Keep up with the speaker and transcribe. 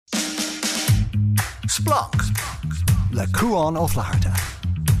Splunk le Cúán ó Phláirte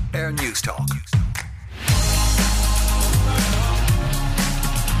Air News Talk.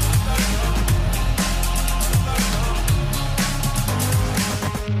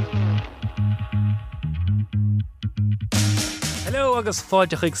 Hello agus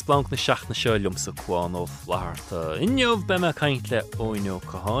fáideach ag Splunk na seach na seo liomsa Cúán ó Phláirte. Inneomh be me caint le óineo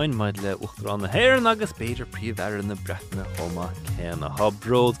caháin maid le uchtarán na héireann agus beidir príomh-aire na Breataine chomha céanna. Tá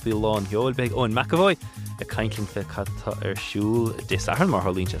bród bhí lán heol beag Owen McAvoy a caintlinn fe cattá siúl désaharn mar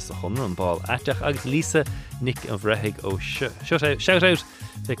tharlínte sa chumra an ball ateach agus Lisa Nick an bhreithig ó shout out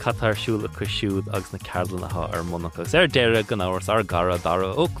fe cattá siúl a cruisiúd agus na Carolyn ar Monaco. Ar deire gan áras ar gara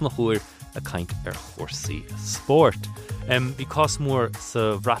dara ook na chuair a caint ar chórsaí sport. Bhí cás mór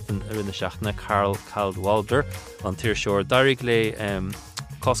sa bhreatain ar ina seachna Carl Caldwalder an tíir seoir dairg le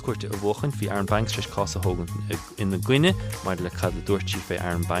cáscuirte a bhóchan bhí Aaron Banks tris cás a hógan ina Gcuine maidir le cad le dúirtí fé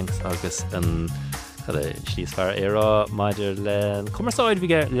Aaron Banks agus an slíos fear éire maidir le cumarsáid bhí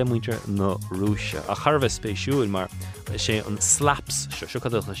le muintir na Rúise a charbh spéisiúil mar sé an slaps seo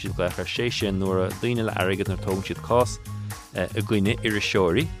cadach le siad gleachar sé sin nuair a daoine le airgad nar tógann siad cás a Gcuine ar a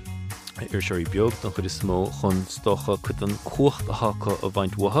seoirí beag don chud is smó chun stocha chud an cuacht a hacha a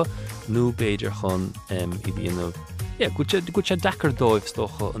bhaint watha nó beidir chun I dhéanamh go sé dechar dóibh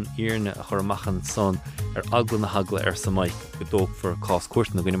stocha an íarne a chur amachchan son ar agla na hagla ar sa maic go dóg for cás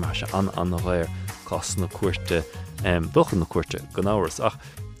cuairt na gine mar se an bhair cás na cuairte dochan na cuairte go áras ach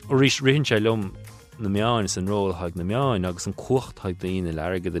rís rihann sé lom na meáin san ról haag na meáin agus an cuacht haag daoine le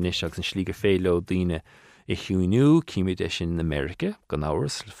airgad an isis agus an slíige féló daoine I hiúniu cíimiid sin na America gan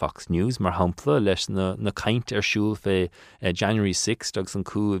áras Fox News mar hampla leis na caint ar siúl fé January 6 agus an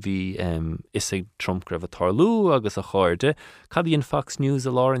cú a bhí isig Trump greibh a tarlú agus a cháirde cad íon Fox News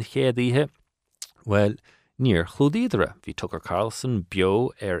a lá an chéad ihe well níor chlúdíadre bhí Tucker Carlson bio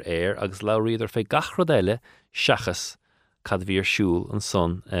ar air agus labhraíidir fé gachrad eile seachas cad bhí ar siúl an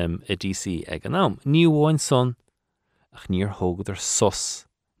son i DC ag an am ní bháin son ach níor thógadar sos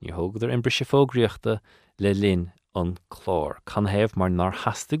níor thógadar imbrise fógraíochta le linn an chlár. Can hef mar nar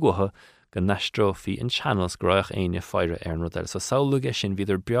hasta gotha go nastrófií an channels groach aine feire ar an rodel. So saolag sin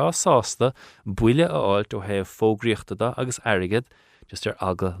viidir bia sásta buile a áilt ó hef fógraíochta da agus airigid just ar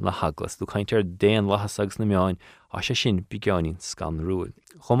aga na haglas. Dú caint ar déan lahas agus na meáin a sé sin bigáín scan rúil.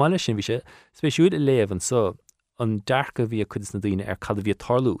 Chomáile sin bhí sé spéisiúil I léamh an so an dearcha bhí a chudas na daoine ar cad a bhí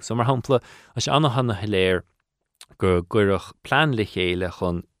tarlú. So mar hampla a sé anna hanna heléir gur gurach plán le chéile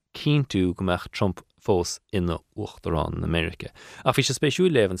chun cíntú gomach Trump fós ina Uachtarán na America. A bhí sé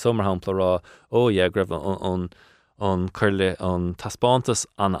spéisiúil léamh an somar hampla rá greibh an curle an taspántas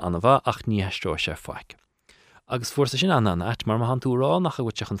anna bha ach ní heistró sé faic. Agus fuórsa sin anna et mar han tú rá nach a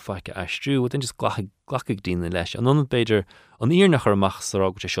bhteach an faice eistrú den just glachaigh daoine leis. An an beidir an íarnach amach sa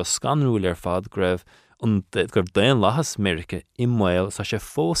rá go seo scanrúil ar fad greibh gur daon lahas America I mhail sa sé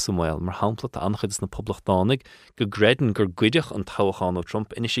fós sa mhail mar hampla a anchaidas na poblachtánig go greidan gur gcuideach an táchán ó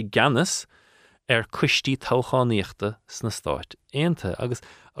Trump ina sé ganas ar cuistí táchaníochta sna stáit. Éanta agus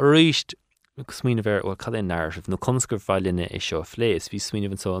a ríist smína bhar ó cad é narrative nó consgur bhailíne é seo phléis bhí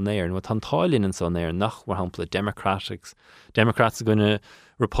smína an so an éir nó tan táilín an so an éir nach war hampla Democrats gona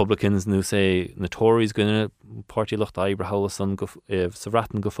Republicans nó sé na Tories gona Party Lucht Ibrahim san sa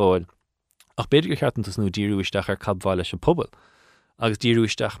bhreatain go fáil. Ach beidir go cheartan tus nó díúisteach ar cabhhaile leis an pobal. Agus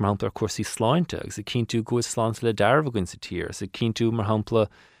díúisteach mar hampla ar cuasaí sláinte agus I cíntú go sláinte le dearbh gon sa tír, sa cíntú mar hampla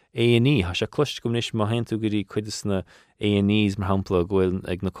A&E, ha sé cluist gomnis má hen tú gurí chuidas na A&Es mar hampla gohfuil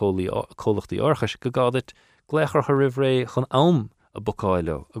ag na cólachtaí orchas go gádat gléachar chu rihré chun am a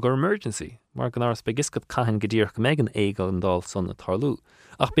bucáileo a gur emergency, mar gan áras be giscad caihan go dtír go méid an éig an dal san na tarlú.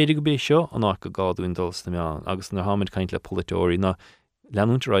 Ach beidir go bé seo an ách go gáúin dul na meán, agus na háid caint le politóirí na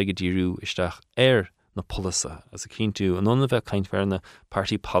leanúntar aige díú isteach na polisa, as a cíntú an anna bheith caint fear na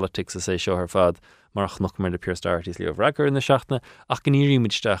party politics a sé seo ar fad marach nach mar de pure starties leo record in de seachna ach gnírí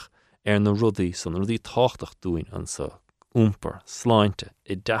midsteach na rudaí san rudaí táchtach dúin an sa úmper sláinte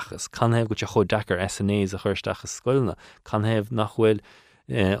I dachas can hef go cho dechar SNAs a chuirstachas scoilna can hef nachhfuil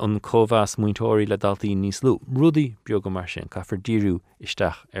an cóhas muintóirí le daltaí níos lú rudaí beag go mar sin ca for díú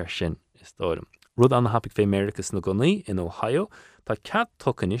isteach sin is dóm. Rud anna hapig fé Americas na gonaí in Ohio tá cead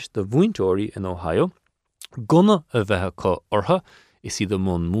tucanis de bhuintóirí in Ohio gona a bheitthe có ortha is iad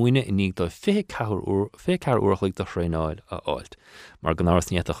mún muoine I níag dó fé cear uirlaigh do chréineáil a áilt. Mar gan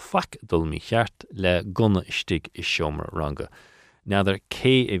áras níach faic dul mí cheart le gona istigh I seomra ranga. Neadar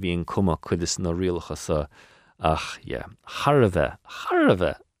cé a bhíon cuma chuidas na rialcha sa ach, Har a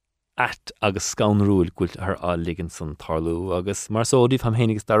bheith at agus scanrúil gúilt ar á ligan san tarlú agus mar sódíh am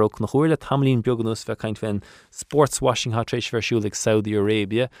hénigus darach nach chuirle tamlín beagús bheith caint fan sportswashing hat rééis versúleg Saudi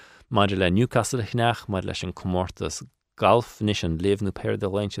Arabia, maidir le Newcastle nach, maidir leis an comórtas golf níos an léhnú péir de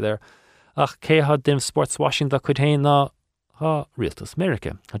leintse there. Ach cé had dim sportswashing da chud héin ná ha rialtas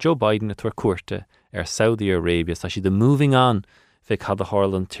America. Ha Joe Biden a tuair cuairte ar Saudi Arabia sa si de moving on fé cad a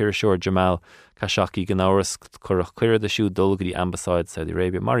Harlan Tirishore Jamal Khashoggi gnáras chuach cuir de siú dulgadí ambassade Saudi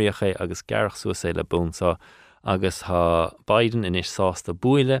Arabia Mariaché agus garach suasé le búnsá agus ha Biden inis sásta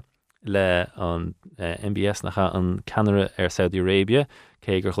buile le an MBS nacha an Canara ar Saudi Arabia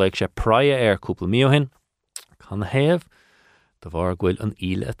cé gur chléig sé praia ar cúpla míohin can héamh de bhar ghuiil an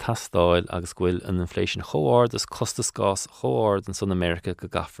íle a tastáil agus ghuiil an inflation chóáard is costas gás chóáard an son America go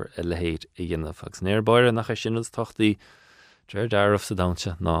gafar i lehéad i dhéanamh agus néarbáire nach é sinnas tochtaí Dréir darmh sa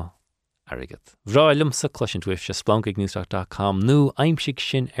dáse ná airgad. Bhráilm sa cluisiint tuibh se splunkignews.com nó aimsigh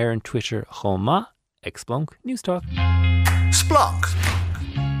sin ar an Twitter chomá ag Splunk Newstalk. Splunk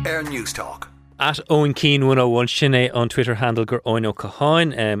Air Newstalk. At Owen Keane 101 sin é an Twitter handle gur Oino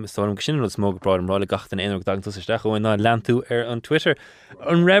Caháin so an sin was móg braid an rála gachtain éonach dagantas isteach óin ná leanú ar an Twitter.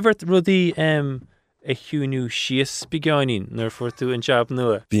 An revert rudí a hiúnú síos begáinín nar fuirtú an job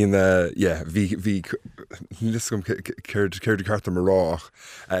nua. Bhíon bhí liscom céir carta marráach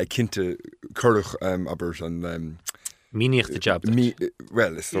cinnte chuirich aber an Míníocht a job.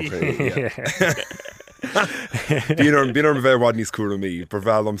 Well, is okay. Bíon ar bheith wad níos cúra mí,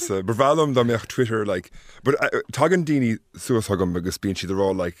 barbhelamm dá meach Twitter, like, but tagan daoine suas thugam agus bíonn siad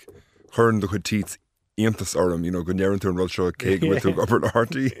rá, like, chuirn do chud títh íontas orm, go nearann tú an rud seo cé go bhfuil tú upper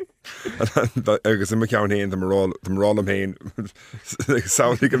hartaí. Agus imime ceann héin, do mrálam héin,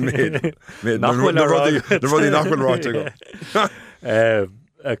 saoigh go méid. Na rudí nachfuil ráte go.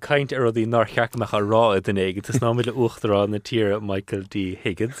 A caint ar rudí nar cheachmach a rá a den éige, tas ná le uachtarrá na tíre Michael D.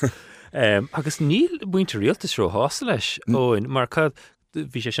 Higgins. Agus níl buinte rialtas ró hása leis óin, mar cad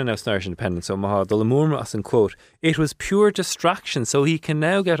bhí sé sin Irish Independent, so maha dul mórma as an quote, "It was pure distraction, so he can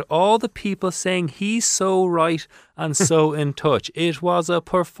now get all the people saying he's so right and so in touch. It was a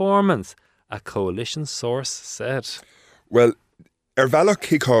performance," a coalition source said. Well, bhealach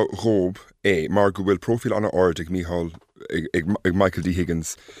cíá rób mar go bhfuil profil anna ard ag Mícheál ag Michael D.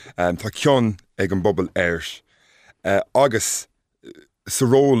 Higgins, tá ceann ag an bobbal airs. Agus sa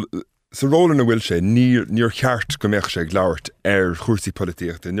ról na bhfuil sé níor cheart go mbeadh sé glabhart ar chúrsaí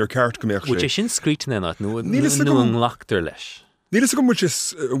polítíochta, níor cheart go mbeadh sé. Bhfuil sé sin scríteanna áit nó an leachtar leis. Nílas go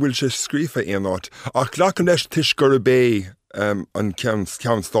bhfuil sé scrífa éonáit, ach leachan leis tuis gur bé an ceann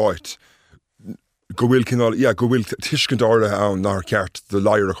stáit. Go bhfuil tuiscin dáirithe ann ná ceart do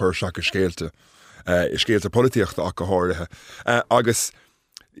lair a chur seach scéalte. Scéalte polítíochta ach go háirithe. Agus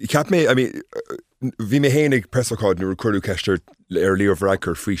ceap mé, bhí mé héananig pressáid nuair chuirú ceistir ar Leo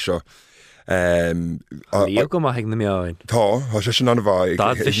Varadkar faoi seo. Leo go maithigh na meáin. Tá sé sin anna bhaid.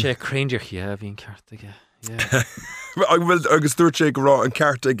 Dá bhí sé craindeach bhíon ceart aige. Agus dúirt sé go rá an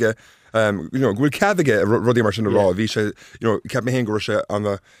ceart aige, bhfuil cead aige rudí mar sin rá, bhí sé, ceap mé héan go sé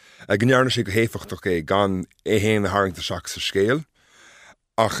anna gnearna sé go héfachtach é gan é héana na haingta seach sa scéal.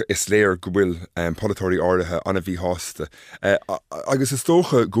 Ach is léir go bhfuil polytóirí áirithe anna bhí hásta. Agus is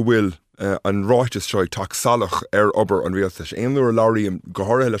tócha go bhfuil an ráitis seo tak salach ar obair an rialtas. Éonúair labhraíonn go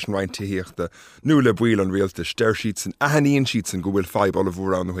háirithe leis an roinn tííochta, nó le bhuail an rialtas, deir siad san aithníonn siad san go bhfuil feib olah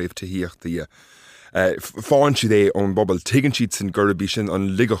bhúr an bhuaibh tííochta. Fáin siad é ón bobbal tuigeann siad san gurb sin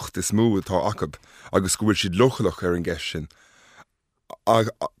an ligacht is mú atá acab, agus go bhfuil siad lochalach ar an gceist sin.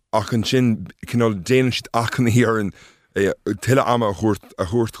 Ach an sin cinál déanann siad achan íarann tuile ama a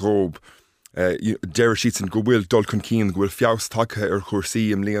thuirt rób, deir siad san go bhfuil dul chun cín, go bhfuil feabhas tagtha ar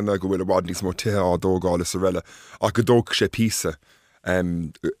chórsaí am líana, go bhfuil a bhd níos mór tuthe á dógáil is a réile, ach go dóg sé písa ar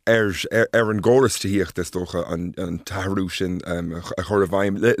an ggóras tííocht is dócha an tahrú sin a chur a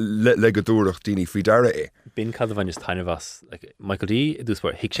bhaim le go dúireach daoine faoi deire é. Bín cad a bhain is taine bhas, Michael D.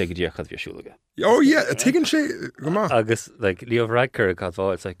 dúspóir hiic sé go dtíar cad bhíosúlaga. Oh yeah, tuigeann sé go maith. Agus Leo Varadkar cad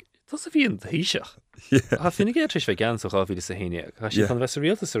bháil, it's like, tas a bhíon híiseach. Ha finnig é tris bheith gan so chá bhí sa héine. Ha sé fan bheits a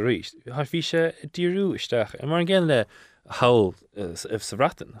rialtas a ríist. Ha bhí sé díú isteach. Mar an gcéan le hawl if sa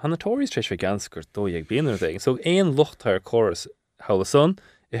ratan. Han na Tories tris bheith gan gur dóigh bíonar ding. So éon lucht ar choras hawl a son,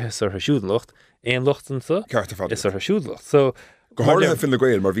 is ar siúd lucht, éon lucht an sa, is ar siúd lucht. So go háirithe fin le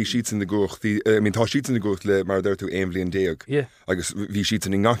gail, mar bhí siad in na gucht, tá siad in na gucht le mar d'ir tú éon bblion déag. Agus bhí siad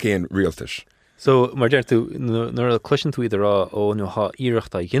in ngach éon rialtas. So mar d'ir tú, nuair a cluisin tú idir rá ó nó há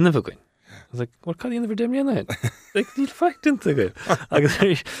íireachta dhéanamh againn. was like, what can you never dim you in? Like, need fact into it.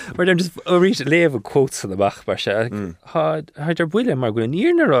 Where them just reach leave quotes in the back, but had your William mar going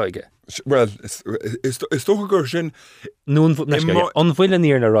near na roige. Well, it's toch gur sin Noon unfuil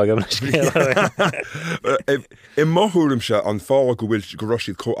near na roige. I mothúm se an fá go bhfuil go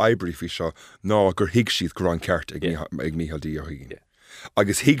roisiad có eibrí fi seo ná gur hiig siad go an ceart ag míhaldí ó hiigin.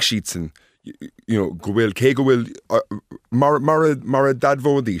 Agus hiig siad san go bhfuil cé go bhfuil mar a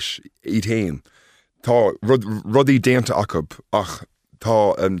dadmhódís iad hain tá rudí déanta acab ach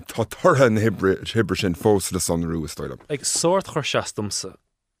tá tortha na hibre sin fós le san rú stoilm. Ag sort chur seastumsa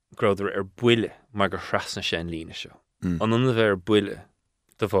gráidir buile mar gur chrasna sé an lína seo. An bheith buile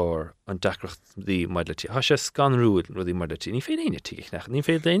de bhar an dacracht dí maidletí. Tá sé scan rúil rudí maidletí. Ní fé éine tíigh nach. Ní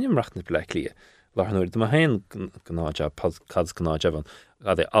fé daine mreachna le lia. Láhanúir do hain gnáide cad gnáide van.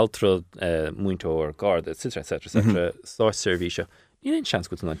 Gad é altra muintóir gard, etc. Stáis servíse. Ní éon seans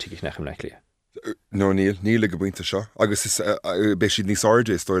go an tíigh nach le lia. No níl go buinte seo. Agus is be siad níos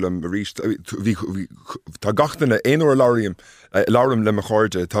áide stoil am ríist. Tá gachtainna éonúir lárim le a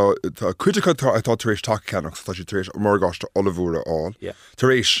cháirde tá cuidecha atá taréis take cenach tá sé taréis margáiste olivúra áil.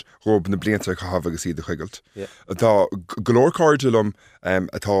 Taréis rob na blianta go hafh agus iad a chuigalt. Tá golóir cáirdelum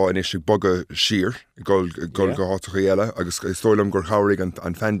atá in isisi boga sir go hátacha eile agus stoilm gur cháirigh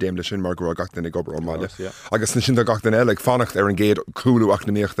an fandéim le sin mar go gachtainna gobar an máile. Agus na sin a gachtain eile ag fannacht ar an géad coolú ach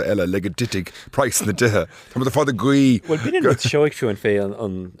na míochta eile le go ditig price na dithe. Tá mar fád a gcuí. Well, bíon an seoigh fiú an fé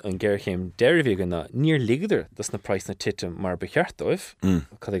an ggéirchéim deirhí gan na níor ligadidir dus na price na titim mar becheartdóibh.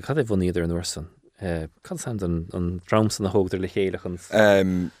 Cad é bhn idir an uasan. Cad san an dramsan na hógtar le chéalach an...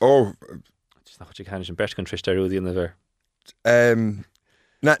 Nach chu chan an bert an tristarúdí an bhar.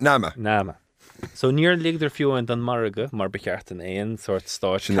 Náma. So níor ligadidir fiú an don marga mar becheart an éon sort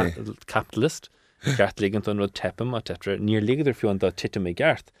stáit capitalist. Gart ligand an rud tepim a tetra. Níor ligadidir fiú an da titim i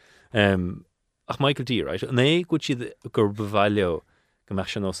gart. Ach Michael D, right? Né go siad gur bhhaileo go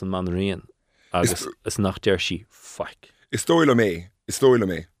meach sin os an mandaríon agus is nach deir si faic. Is tóile mé.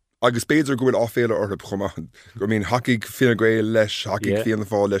 Agus béidir go bhfuil áféile orthab chumachan. Gur mín hacaigh fina gréil leis, hacaigh fianna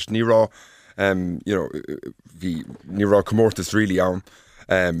fá leis nírá, nírá comórtas rilí ann.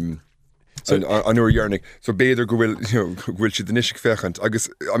 An uair dhearnig. So béidir go bhfuil si den isig fechant. Agus,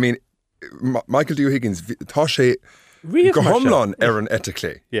 I mean, Michael D. Higgins, tá sé go homláin ar an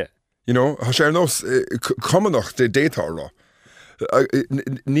eticlé. Tá sé ar nós cumanach de détá rá.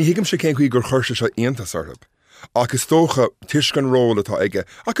 Ní hiigim sé cén chuí gur chuirse seo aontas orthab. Agus tócha tuiscin ról atá aige.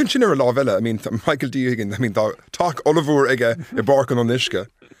 A chun sin ar lá bheile, I mean, Michael D. Higgins, I mean, tá olivúr aige I barcan an isce.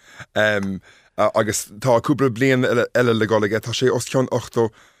 Agus tá cúpla blian eile le gáige, tá sé os ceann 8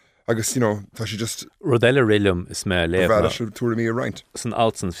 agus, tá sé just... Rodella Rillium is me le. Bhela se túra mí a reint. San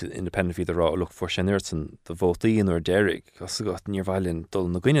Alton independent fi rá look for Shennerson the votaíon or Derek as got níor bhailinn dul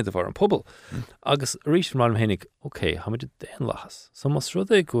na gcuine de bhar an pobl. Agus rís from hennig, okay, ha muid den lachas. So mas rud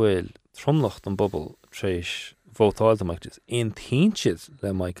é gohfuil tromlacht an bubble tréis votáil amach is ein tínsid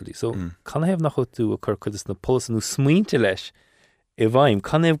le Michael. So can hef nach tú a chur chud na polis nú smuinte leis I bhaim,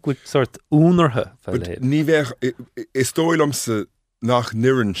 can hef go sort únarthe fel héad. Ní bheith is tóillamsa nach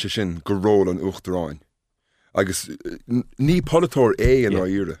nirin se sin go ról an uachtaráin. Agus ní politóir an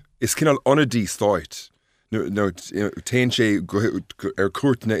áire. Is cinál onadí stáit. Téin sé ar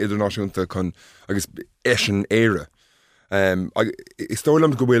cuairtna idirnáisiúnta chun agus éan éire. Is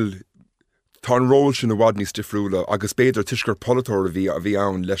tóillam go bhfuil tá an ról sin a bhhad níos difriúla agus béidir tuisgur politóir a bhí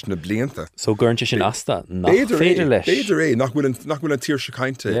ann leis na blianta. So gurinte sin asta nach féidir leis. Béidir nach bhfuil an tír se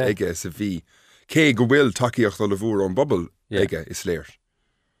cainte aige sa bhí. Cé go bhfuil takeíocht le bhúr an bobbal aige is léir.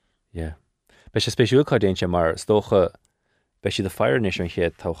 Yeah. Be sé spéisiúil cadéin sé mar stócha be si de fearnis an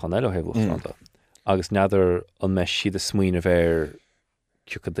chéad táchan eile hebh franta. Agus neadidir an meis siad a smuoin a bhéir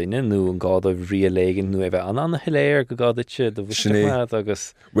ciúcha daine nó an gád a bhrí léigen nó a bheith an hiléir go gádaite do bhisiad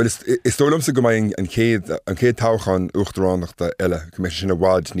agus... Well, is tólamsa go maiid an céad táchan uachtaránachta eile go meis sin a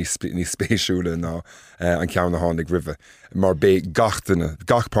bhád ní spéisiúla ná an ceann na tháinig ribhe. Mar bé gach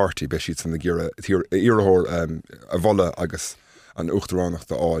pártaí be siad san na iarthóir a bhola agus an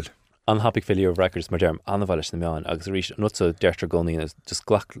uachtaránachta áil. An hapig failure of records mar derm anhhaile na meáin agus rís nutsa deirtar gcónaí is just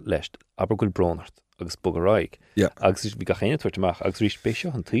glach leis aber goil brónart agus bogaráig. Agus bhí gachéine tuairteach agus rís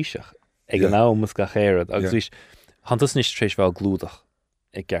béisio an tuiseach ag an ná mus gachéad agus rís hantas níos tréis bhil glúdach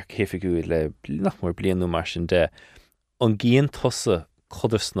ag gar céfiú le nach mór blianú mar sin de an gíon tosa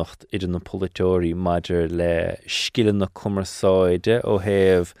chudarsnacht idir na politóirí maidir le skillan na cumarsáide ó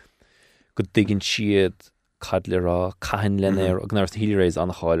héamh go dtuigeann siad cad le rá caiin lenéir ag náir hí rééis an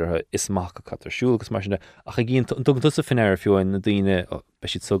cháilethe is mac a catar siúil agus mar sin ach a gíon tugan tusa finéir fiúin na daine be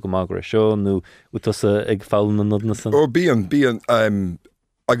siad so go mágur seo nó tusa ag fáil na nudna san. Bíon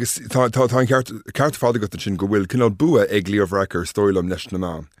agus tá ceart fáda go sin go bhfuil cinál bua ag líomhreacar stoilm leis na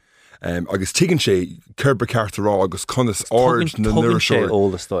man. Agus tugann sé curbe ceartarrá agus conas áir na nuair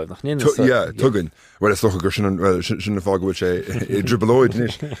ólas stoibh nach ní tugann well is gur sin na fág bhfuil sé i dribalóid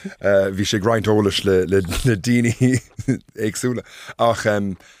níos bhí sé grindolalas le daoine agsúla ach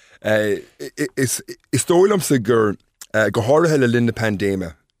is stoilmsa gur go háirithe le linn na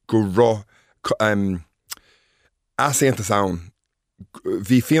pandéime go rá asanta saon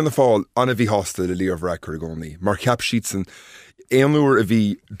bhí fianna fáil anna bhí hásta le líomhreacar a gcónaí mar ceap siad san éonúair a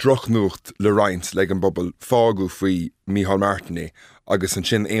bhí drochnúcht le roinnt le an bobbal fágu faoi Micheál Martiné agus an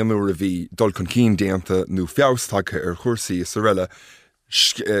sin éonúair a bhí dul chun cín déanta nó feabhstagtha ar chuirsaí sa réile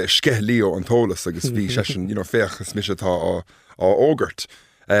sceth lío an tólas agus bhí sé sin féchas misitá á ógart.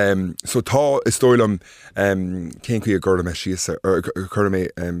 So tá is stoilm cén chuí a gcuirla me síosa ar chuirla mé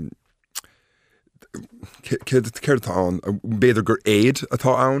ceirtá an béidir gur éad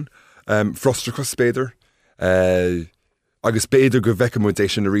atá ann frostrachas béidir agus béidir go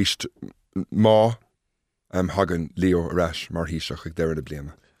bhecamúdééis sin a ríist má hagan lío aráis mar híiseach ag deir na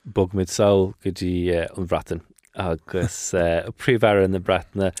bliana. Bogmid saoil go dtí an bhratan agus príomhhar na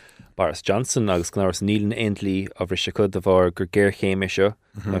bretna Boris Johnson agus gnáras nílan éontlí a bhrí se chud a bhar gur géirchéim seo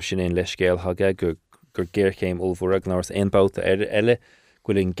ná sin éon leis scéal haga gur géirchéim ómhór gnáras éonbáta eile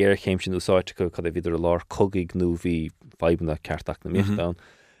gúil an géirchéim sin úsáite go cad a bhíidir lár cogaigh nó bhí feibna ceartach na míochtán.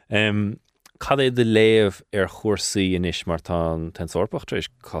 Cad é de léamh ar chóirsaí inis mar tá tensórpacht éis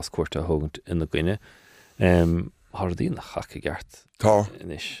cás cuairta thugant ina gcuine Thardíon na chacha gceart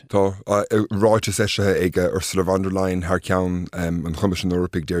inis. Tá ráite éisithe ag Ursula von der Leyen thar ceann an Chumas an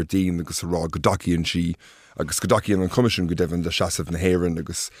Eorpaigh déir dín agus rá go daciíonn si agus go daciíonn an Cumisin go deimhin le seasamh na héireann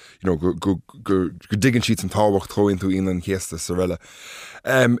agus gur ddigann siad an táhacht thóinn tú on an chéasta sa réile.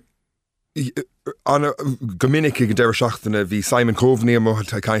 Anna gomininic go deir seachtainna bhí Simon Coveney mo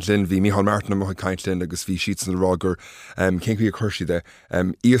caiintlinn, bhí Micheál Martin mo caiintlinn agus bhí siad an rágur cén chuí a chuirsaí de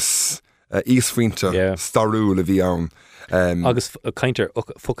íosfuinte starú le bhí ann. Agus caiintear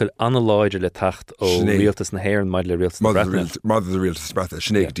focail anna láidir le tacht ó rialtas na héireann maid le rialtas na bretna. Mad a rialtas breta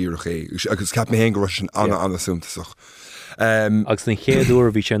snéag díirech é agus cap mé hé go sin anna súntaach. Agus na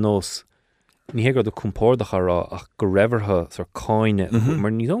chéadúir bhí sé nós ní hégur do compórdacha rá ach go raibhartha sa cáine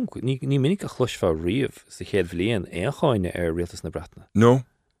mar ní minic a chluisfá riamh sa chéad bhliaon éon cháine ar rialtas na bretna. No,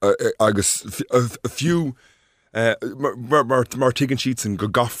 agus a fiú mar tuigann siad san go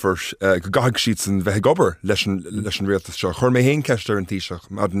gaffar go gaig siad san bheith gobar leis an rialtas seo. Chur mé héon ceistar an tíiseach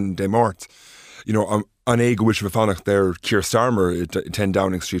madan dé mát. An é go bhfuil se bheitfannach der Keir Starmer i 10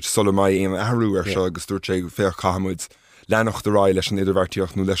 Downing Street sulla mai éon ahrú ar seo agus dúirt sé féoch chahamúid leanach de rá leis an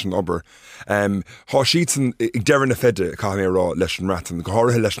idirhharrtíocht nó leis an obair. Tá siad san ag deireann na feide cha mé rá leis an ratan, go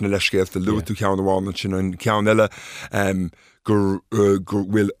háirithe leis na leiscéalt de luú tú ceann amháin sin an ceann eile gur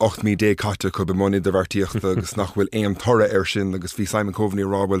bhfuil 8,000 caite chu be mna idirhharrtíocht agus nach bhfuil éon torra ar sin agus bhí Simon Coveney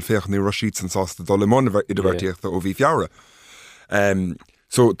rá bhfuil féoch ní Rashid san sásta dul mna idirhharrtíochta ó bhí fiara.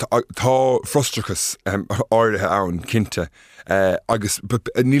 So tá frostrachas áirithe ann cinnte agus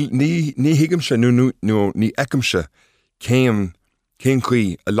ní hiigim se nó ní eicim se céim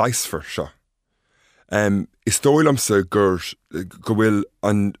chuí a leisfar seo. Is tóilmsa gur go bhfuil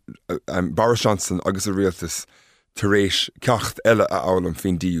an Boris Johnson agus a rialtas tar éis ceacht eile a álam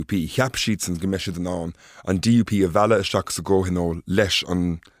fin DUP. Cheap siad san go meisiad an DUP a bheile isteach sa ggóhinó leis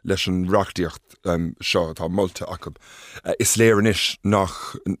an reachtaíocht seo tá molta acab. Is léir inis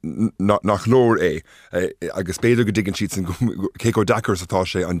nach lór é agus béidir go dtigann siad san cé go dachar atá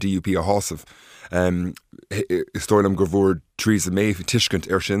sé an DUP a hásamh. Is tóilm gur bhór Theresa May fi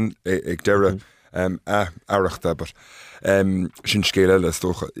tuiscint ar sin ag deire áireachta, but sin scéile eile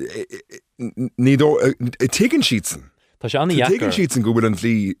tócha. Ní dó tuigann siad san. Tá sé anna dheacair. Tuigann siad san go bhfuil an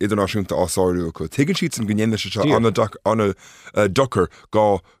bhlí idirnáisiúnta ásáirú acu. Tuigann siad san go ndéana se anna duchar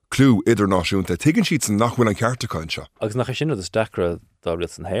gá clú idirnáisiúnta. Tuigann siad san nach bhfuil an ceartacáin seo. Agus nach sin is dechra dá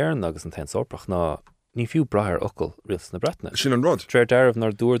rialtas an héireann agus an tensórpach ná ní fiú brathir ocail rialtas na bretna. Sin an rud. Tréir deirmh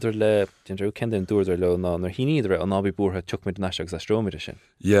nar dúirdar le cinú cean dúirdar le ná nar híníidir an ábí bútha tuicmid neis agus a strómide sin.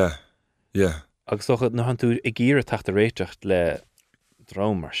 Yeah. Agus sochad nó han tú i gíre tacht a réiteach le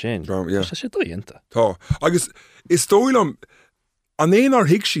drám mar sin. sé dóianta. Tá. Agus is tóilm an éon ar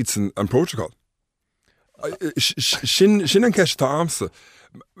hiic siad san an protocol. Sin an ceist tá amsa.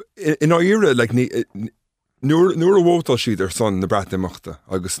 In áire nuair a bhótal siad ar son na bret imachta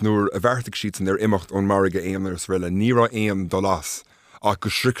agus nuair a bhharrtaigh siad san ar imacht ón marige éonar is réile ní ra éon dó las ach go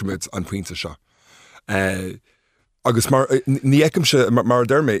sricimiid an puinte seo. Agus ní eicim se mar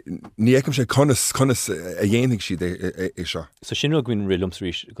dermé ní eicim se conas a dhéananig siad é seo. So sin go bhín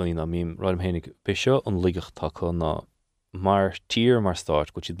rilumsrís goí ná mím ráim hénig be seo an ligach tá ná mar tír mar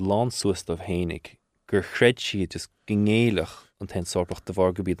start go siad lán suast of hénig gur chred siad is gingéilech an ten sortach de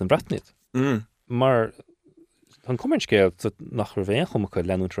bhar gebied an bratnit. Mar an kommenskeel nach vervéin chum go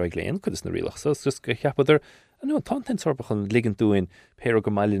lenúreig léon chud is na rialach. So it's just go cheapadidir an tá ten sortach an ligin dúin pe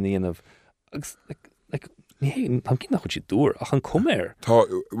go mailíon of ní tam cin nach chud si dúr ach an cuméir. Tá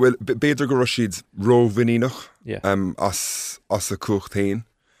well beidir go siad ro vinínach Yeah. as a cucht tain.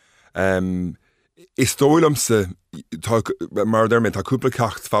 Is dóilamse mar dermid tá cúpla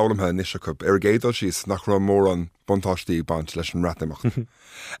cecht fálamthe níos go gédal síos nach ra mór an bontáistí bant leis an ratnamach.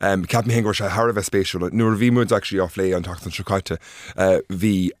 Cap mé hengur se Har bheith spéisiúla nuair bhí muid actually á lé an tatan seáite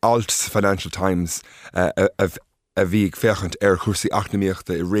hí alt Financial Times a bhí féchant chusaí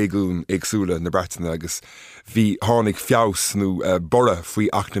achnamíochta I réún agsúla na Bretainna agus bhí tháinig fios nó bora faoi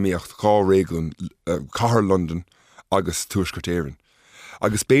achnamíocht gá réún Cahar London agus túscotéireann.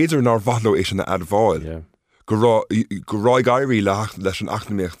 Agus béidir nar bhathló é sin na adháil. Yeah. Go rá gaiirí leis an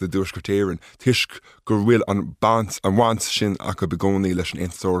achnamíocht na dúscotéireann, tuisc gur bhfuil an bhaint sin a go begónaí leis an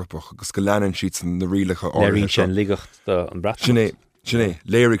intórappach agus go leanan siad san na rialacha Léiríonn sé an ligacht an bratnit. Sinné,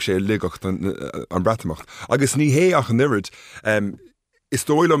 léirigh sé ligacht an bratamocht. Agus ní hé ach an nirid, is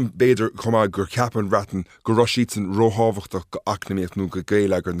dóilm béidir chumá gur ceapan ratan go siad san róthábhachtach go achnamíocht nó go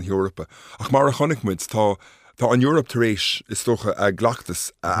géileagar na Eorpa. Ach mar a chonig muid tá an Europe taréis is stocha a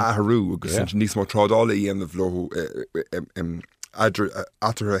glachtas a aharú agus níos má trádála íon bhló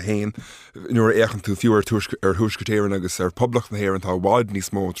atar a hain nuair échan tú fiúr thuúscotéireann agus poblach na héir an tá bháid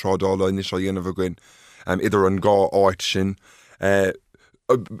níos mó trádála inis a dhéanamh a gin idir an gá áit sin.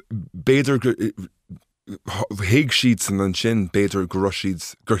 Béidir héig siad san an sin béidir gur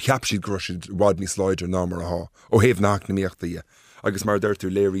ceap siad gur siad bhád níos leidir ná mar aá ó héamh nach na míochtta í. Agus mar d'irtú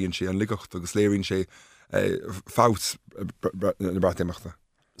léiríonn sé an ligacht agus léiríonn sé fát na bratéimeachta.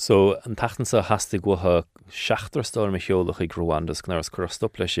 So an tachtansa hastig gotha 16 star me cheolach I Rwanda's gnar as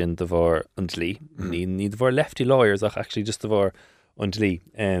curstop leis sin de bhar an dlí. Ní de bhar lefty lawyers ach actually just de bhar an dlí.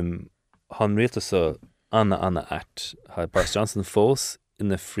 Han réalta sa anna at ha Boris Johnson fós in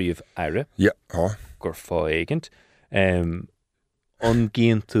the free of Ira. Yeah, gur fá éigent. An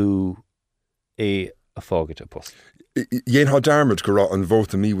géan tú é a fágad a post. Dhéon há darmid go rá an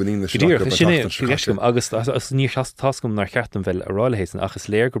bhóta mí bhíon sinné agus ní tascom nar cheartan bheith arálahésan ach is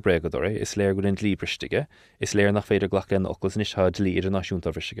léir go bregador is léir go in líbristige is léir nach féidir ghlach an ochlas níos há lí idir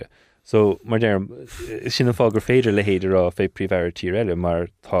náisiúnta bhrisige. So mar déirm sin an fágur féidir le héidir á fé príomhhar tí eile mar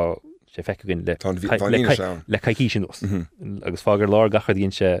tá sé fecinn le caiicí sin os. Agus fágur lá gachar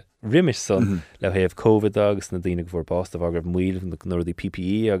dhéon sé riimiis san le héamh COVID agus na daine go bhór básta bhagur muil nóir dí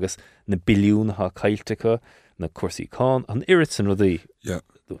PPE agus na biliún ha cailtecha na cuasaí cá an irid san rudaí.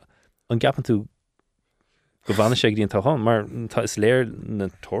 An gapan tú go bhana sé díon táán, mar tá is léir na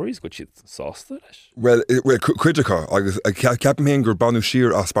Tories go siad sásta leis? Well, cuidecha agus ceapan héin gur banú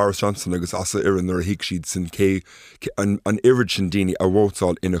siar as Boris Johnson agus as ian nuair a hiic siad san cé an irid sin daoine a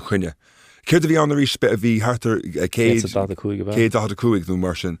bhótáil ina chuine. Céir a bhí an rís be a bhí hartar cé cuaig nó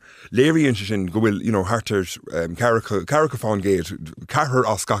mar sin. Léiríonn sin go bhfuil hartar caracha fáin géad cethir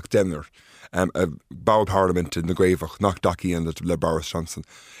as gach dennar. A bád Parliament in na gréifach nach daciíon le Boris Johnson.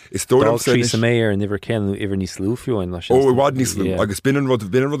 Is dólam sa méir niver cenú iwwer níos lúfiúin na sin. Bhád níos lú, agus bin rud a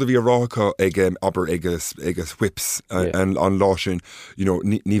bhí arácha ag aber agus whips an lá sin,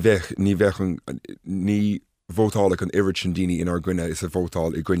 ní bhótála an irid sin daoine inar gcuine is a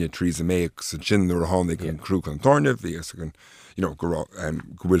bhótáil I gcuine Theresa May sa sin nuair a tháinig an crú an tarnamh bhí an go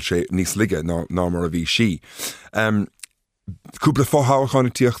bhfuil sé níos lige ná mar a bhí si. Cúpla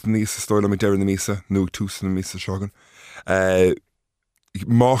fáthcháinna tíocht níos stoil am deir na mísa nó tús na mísa segan.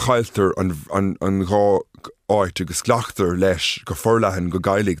 Má chailtar an gá áit agus ghlaachtar leis go forlehan go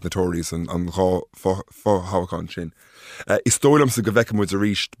gaiigh na Tories an gá fáthcháin sin. Is stoilm sa go bheice muid a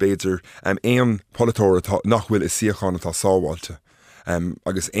ríist béidir éon polytóir nach bhfuil is siocháin atá sábháilte.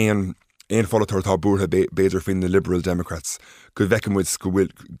 Agus éon folatóir tá bútha béidir fin na Liberal Democrats go bheice muid go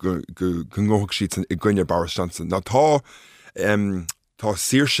bhfuil go ngóthach siad I gcuine Boris Johnson. Ná tá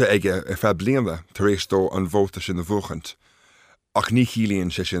síirse aige a fe blianana tar éis dó an bhóta sin na bhuachant. Ach ní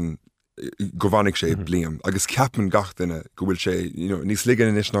chilíonn sé sin go bhanig sé blian. Agus ceapan gach duine go bhfuil sé níos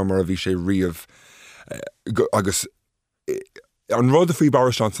ligan inis ná mar a bhí sé riamh agus an rud a faoi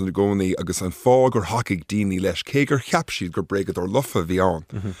Boris Johnson na gcónaí agus an fág gur hacaigh daoine leis cé gur ceap siad gur breagad ar lofa bhí an.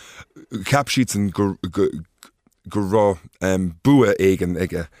 Ceap siad san gur rá bua éigen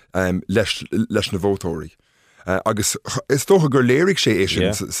aige leis na bhótóirí. Agus is tócha gur léirigh sé é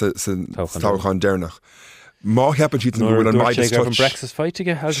sin san táchan déirnach. Má heapan siad an bhfuil an Midas from touch. breakfast fight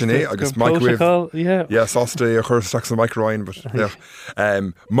again. Sinné, agus microwave. Yeah. Yeah, sásta a chur sax an microin, but yeah.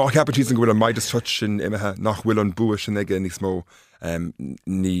 Má heapan siad an bhfuil an Midas touch in imethe nach bhfuil an bua sin ige níos mó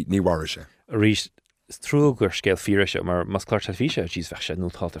ní war se. Rís trúgur scéil fíre se mar mas clár telefíe tís bhe se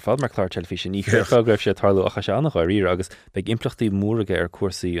nótáil fád mar clár telefíe ní raibh sé tarlú acha se annach ri agus beag implachtaí múraige ar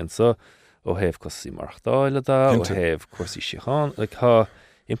cuasaí an sa ó héh cosí marachtáile da ó héh cuasaí sián le cá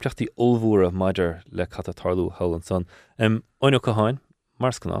implachtaí olhúra maidir le chatta tarlú hall an san. Oin go háin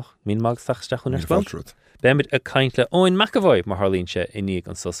mars gannach mín mag sachsteachún ar spant. Beimid a caiint le óin Macavoy mar Harlín se iníag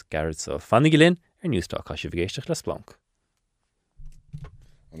an sus Garrett so fannig linn ar newstalk a si bhgéisteach le Splunk.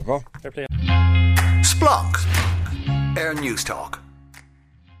 Fair play. Splunk. Air News Talk.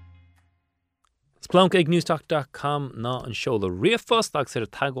 Splunk ag newstalk.com ná an seola riamhfos agus ar a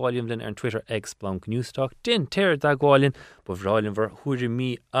tagháilin linn ar Twitter ag Splunk Newstalk. Din teir dagháilin ba bhráilin bhar chuidir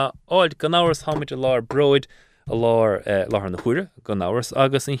mí a áid gan áras háid a lár broid a lár an na chuire gan áras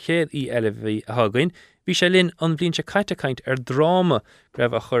agus in chéad í eilehí a hagain. Bhí sé linn an bblin se caiint ar dráma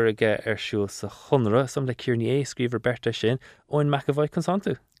greibh a churige ar siúil sa chunra sam le Kearney scríomhar Berta sin óin Macavoy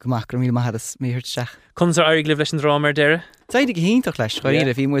consantu. Gomach go míle maithas méhirt seach. Conas ar airg libh leis an dráma ar deire? Taidig híntaach leis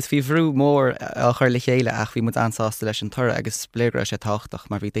chuíre, bhí muid bhí bhrú mór a chuir le chéile ach bhí muid ansásta leis an tura agus blégra sé táchtach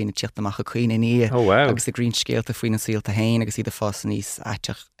mar bhí daine tíocht amach a chuoine ní agus a green scéalta faoin an síalta hain agus iad a fás níos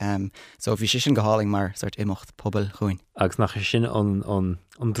aiteach. So bhí sin go háling mar sort imimecht pobl chuin. Agus nach sin an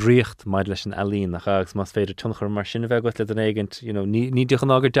dríocht maid leis an alín nach agus mas féidir tunchar mar sin bheith le den éigent, ní duch an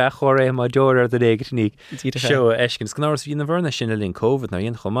águr de choré má deir ar den éigent ní seo eiscin. Gnáras hí na bhharna sin a lín COVID na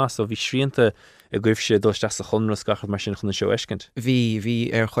dhéon chomá, so bhí sríanta a gcuibh sé duliste sa chunra gachar mar sin chun seo eiscint. Bhí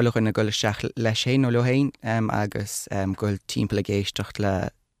ar choilechn na goile seach leis sé nó lehéin agus goil timppla géisteach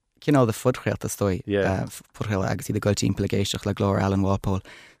le cinál de fudchréalt a stoi fudchréile agus iad a goil timppla géisteach le glór Alan Walpole.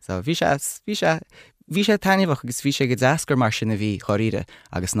 So bhí sé tainehach agus bhí sé go deascar mar sin a bhí choíre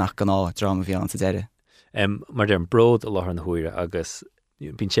agus nach gan á drama bhí an sa deire. Mar der an brod a láthar na huire agus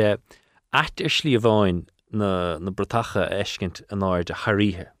bín sé at ar slí a bháin na brotacha eiscint an áir de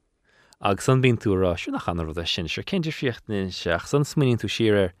Haríthe. Agus san bín tú rá siú nach anar rud sin, seir cinnte fiocht na seach san smuoinn tú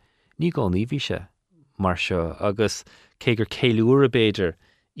siar ní gá ní bhí se mar seo agus cé gur céúra béidir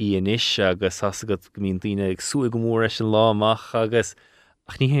í inis agus has go mín daine ag suú go mór sin lámach agus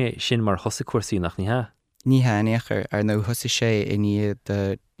ach ní sin mar thosa cuasaí nach ní ha. Ní hanéchar ar nó thosa sé iní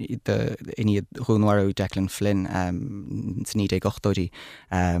runhharú Declan Flynn sníd ag 8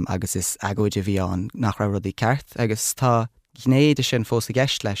 agus is agóide bhí an nach ra rudí ceart agus tá gnéide sin fós a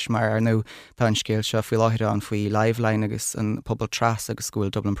gceist leis mar ar nó tá an scéil seo faoi láthir an faoi liveline agus an pobl tras agus School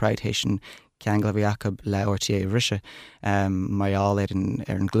Dublin Pride hééis ceangla bhí Jacob le ortí rise maiall ar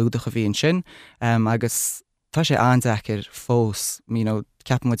an glúdacha bhíon sin agus tá sé andeachar fós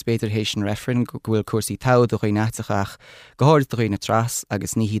ceapmuid beidir hééis sin referen go bhfuil cuasaí tau do chuoin neteach go háir do chuoine tras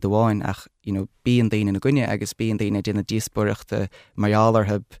agus ní híad amháin ach bíon daine na gcuine agus bíon daine duna díosbuireachta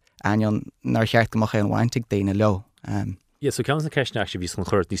maiallartheb aion nar cheart goach an bhaintig daine leo. So cean na ceisne eisi bhís an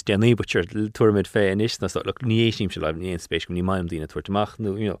chuirt níos déanaí buir tuairmid fé inis na le níéisím se leibh níon spéis go ní maim daine tuairteach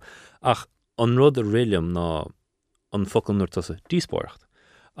nó ach an rud a rilumm ná an focailúir tusa díospóireacht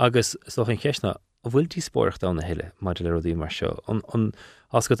agus so an ceisna bhfuil díospóireacht an na heile maidir le rodí mar seo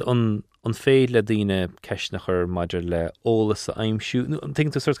asgad an féad le daine ceisna chur maidir le ólas a aimimsú an tin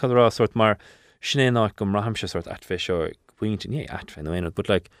tú suirt churá sort mar sinné ná go rahamse sort atfé seo buinte ní atfé nó éad, but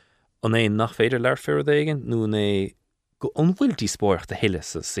like an é nach féidir leir fear igen nó é go anhfuil díospóireacht a heile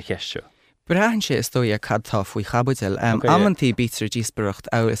sa cheisio. Brahan sé is dói a cadtá faoi chabuil. Amantí bítar díospóireacht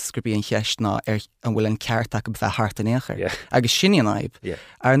águs scrúbíon cheist ná ar an bhfuil an ceartach go bheith hart an éair. Agus sin aib.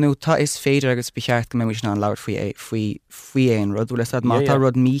 Ar nó tá is féidir agus becheart go mé ná an leir faoi éon rud bhfuil sad má tá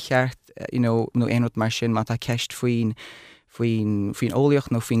rud mícheart nó éon rud mar sin má tá ceist faoin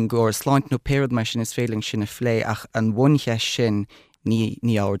óíoch nó faoin ggóir sláint nó péad mar sin is féling sin a phlé ach an bhain cheist sin ní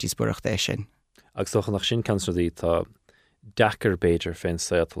áir díospóireacht é sin. Agus socha nach sin cansadí tá dachar beidir féin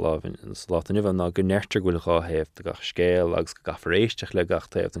saoat lábhain an slát an bh ná go neirtar gohfuil gáhéh a gach scéal agus go gafar éisteach le gach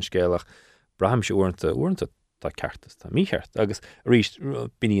taobh an scéalach braham sé uanta tá ceartas tá mícheart agus ríist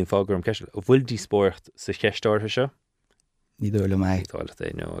bíon fágur an ceisi bhfuil díospóireacht sa cheistáirthe seo. Ní dúla mé tála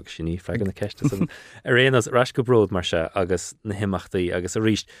é nó agus sin ní freigan na ceiste ar réanas ras go bród mar se agus na himachtaí agus a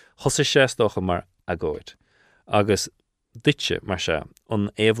ríist thosa séastócha mar agóid agus Ditse mar se an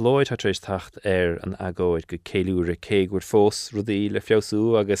éhlóid hat éis tacht ar an agóid go céúra cégur fós rudaí le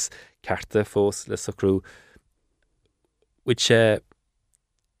fiosú agus carta fós le sacrú which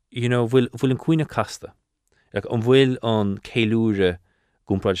bhfuil an cuioine casta an bhfuil an céúra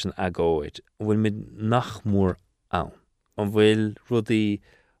gúnpraid an agóid bhfuil mid nach mór ann an bhfuil rudaí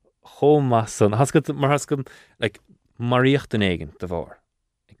chomá san has go like maríocht an éigen de bhar.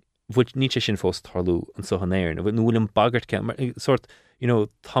 Bhuiid ní sin fós tarlú an so an éirn, bhfuil núil an bagart ce sort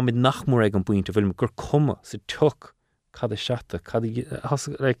tá mid nachmór ag an buinte bhfuil gur cuma sa tuch cad seata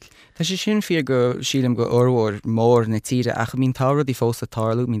Tá sé sin fi go sílam go orhór mór na tíre ach mín tára í fós a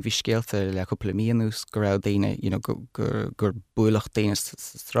tarlú mín bhí scéalte le coppla míonús go raibh daine gur buúlach daine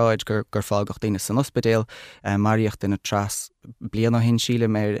stráid gur fágach daine san ospedéal maríocht in a tras blian hin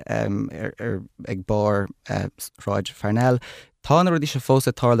sílam ag bar ráid Farnell. Tá rudí se fós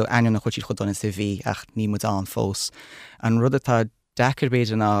a tarlú aine nach chutí chudonna sa bhí ach ní mu an fós. An rud atá Decker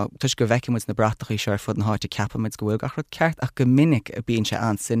beidir ná tuis go bheicemuid na bratachaí seir fud an háte ceapamid go bhfuil gachard ceart ach go minic a bíonn se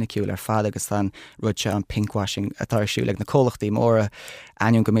an sinnicúil ar fád agus an rud se an pinkwashing atá siúla na cólachtaí móra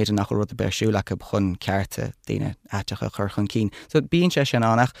anion go méidir nach rud a bearsúla go chun cearta daine ateach a chur chun cín. So bíonn se sin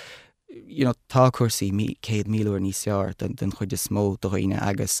annach tá cuasaí 100 míle níos seár den chuid is smó do roiine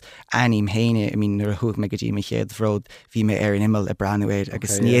agus anim héine nuair a thuh me go dtí me chéad bhród bhí mé ar an imil a breanúid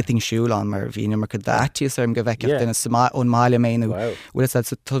agus sníting siúlán mar bhí mar go dátíos arm go bheiceach duna ón máile méinú bhfuil sa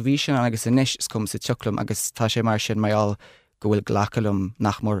televísin agus inis cum sa tuclam agus tá sé mar sin maiall go bhfuil glacalum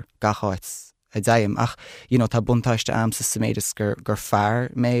nach mór gaáit a daim ach tá buntáiste am sa méidir gur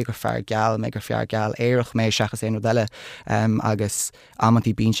fear mé gur fear geall mé gur fear geall éireach mé seachas éú deile agus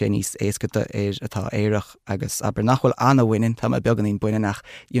amantí bín sé níos éascata atá éireach agus aber nachhfuil anna bhainein tá beganín buine nach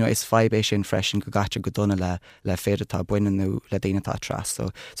is feibéis sin freisin go gaite go donna le féidirtá buinenú le daanatá tras so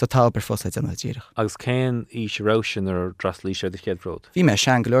tá ber fósaid an ddíireach. Agus céan í serásin ar draslí sé de chéadród. Bhí me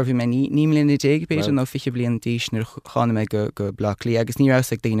sean golóir bhí me ní mlíonna déag beidir nó fiche blion díis nar chána me go blachlí agus ní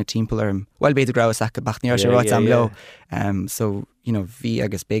ag daine timpplaarm. Well beidir grá a bach níor sé ráit am leo. So bhí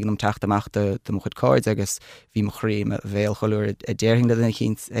agus bégan techt amach de mo chud cóid agus bhí mo chrí a bhéal choúir a déirhing le na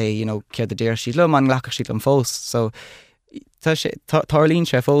chin cead a déir siad le man lechar siad an fós. So tarlín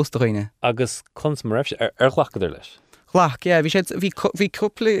sé fós do chuoine. Agus cons mar raibh ar chhlachadidir leis. Chlach, bhí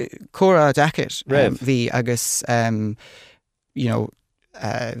cúpla córa deacir bhí agus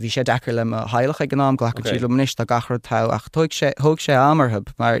bhí sé dechar le a heileach ag gnám ghlachar siad lumnis a gachar tá ach thug sé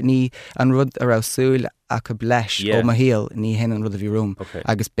amarthab mar ní an rud a rasúil a go bleis ó a héal ní hen an rud a bhí rúm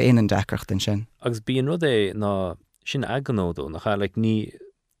agus béan an decrocht den sin. Agus bí an rud é ná sin aganódó nach cha ní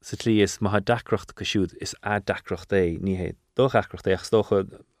sa tlí is má decrocht go siúd is a decrocht é ní hé dóchachrocht é ach stocha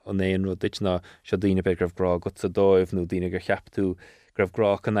an é an rud dit ná se daoine be gribh grá go sa dóibh nó daoine gur cheaptú gribh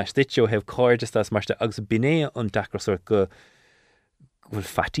grá an na stitio hebh cóirdas as marste agus biné an decrocht go bhfuil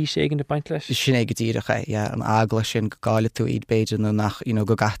fatí sé an de baint leis? Sin é go dtíirecha an agla sin go gáile tú iad beidir nó nach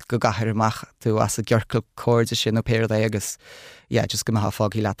go gahar amach tú as a ggheorclub cóirde sin ó péir agus just go ha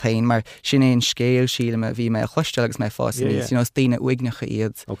fág í le tain mar sin éon scéil síle a bhí me chluiste agus mé fás níos daine uignecha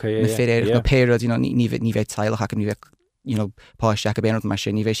iad na féidir go péir ní bheith teilech ach ní bheith páisteach a béanút mar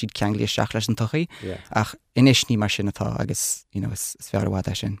sin ní bheith siad ceanglí seach leis an tuchaí ach inis ní mar sin atá agus is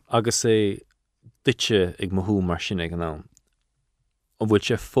fearhá sin. Agus é duite ag mothú mar sin ag an ná. An bhfuil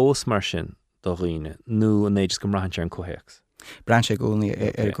sé fós mar sin do riine nó an éidir go mrahanse an cóhéachs. Bran sé gúnaí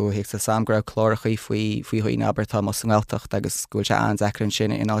ar cóhéachs a sam gra chláirichaí faoi chuoin abertá mas an gáilteach agus gúil se an zacrann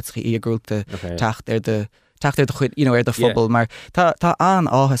sin in áitichaí ígrúta techt ar de chud ar de fphobal mar tá an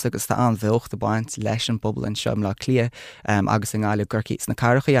áthas agus tá an bheocht a baint leis an pobal an seom le clia agus an gáile gurcií na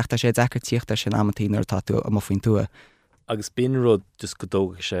carachaí ach tá sé dechar tíochtta sin amtíínar táú a mo faoin túa. Agus bin rud just go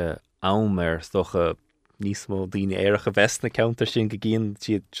dóga sé ámar stocha níos mó daoine éirecha bheits na counter sin go gcíonn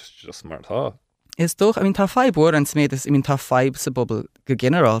siad just mar tá. Is doch, tá five bor an sméid is tá five sa bobbal go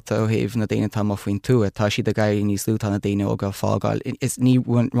generalta ó héh na daine tá má faoin túa tá siad a gaiir níos lúta na daine ó go fágáil is ní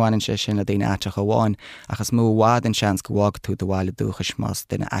bhhain sé sin na daine ateach a bháin achas mó bhád an seans go bhág tú do bháile dúchas más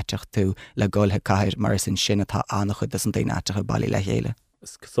duine ateach tú le ggóilthe caiir mar sin sin atá annach chud an daine ateach a bailí le chéile.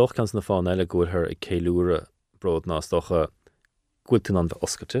 Is soch cans na fáin eile gúilthir ag céúra brod ná stocha gúiltain an bheith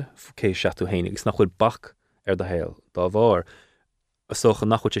oscailte cé seaú héine gus nach chuil bach ar do héal dá bhár. Socha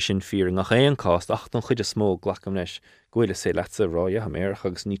nach chuite sin fír nach éon cást ach don chuide smó ghlacham leis ghuiile sé leta ráide ha méach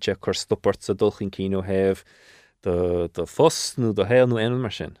agus níte chur stoppart sa dulchin cíó héh do fós nó do héal nó éan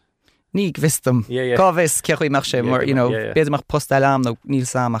mar sin. Ní bhistam gáhés cechuí mar sé mar béidirach postáam nó níl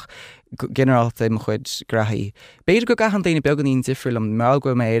samach generalta mo chuid grathí. Béidir go gahan daine began íon difriúil am mar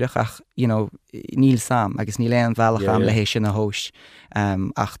go méireach ach níl sam agus ní léon bhealach am le hééis sin na hós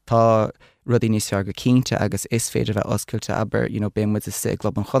ach tá rudí níos fear go cínte agus is féidir bheith oscailte aber béim mu is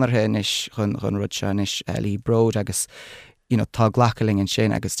glob an chunarthe is chun rud se is lí brod agus tá ghlacaling an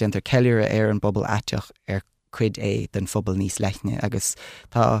sin agus déantar ceir ar an bobbal ateach ar cuid den phobal níos leithne agus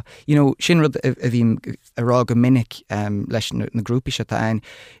tá sin rud a bhí ará go minic leis na grúpi se tá ein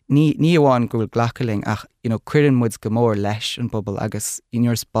ní amháin go bhfuil ghlacaling ach cuireann muid go mór leis an phobal agus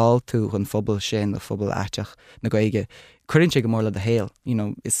inar spáil tú chun phobal sin a phobal ateach na gaige cuireann sé go mór le a héal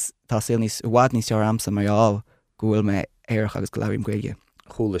is tá sé níos bhád níos tear amsa marall go bhfuil me éireach agus go labhím gaige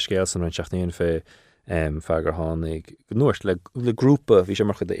Chúla scéal san an seachnaíon fé fegar hánig nuairt le grúpa bhí sé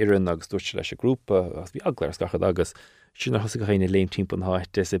mar chud ian agus dúirt leis a grúpa agus bhí aglair gachad agus sin has go chéine léim timp an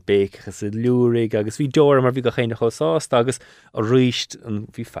háit is a béchas a lúrig agus bhí dóir mar bhí go chéine chosáast agus a ríist an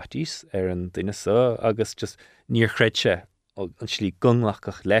bhí fatís an duine sa agus just níor chreidse an slí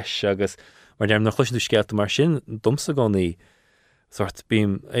gunglachach leis agus mar dearm nach chuisiú scéalta mar sin dumsa gánaí sort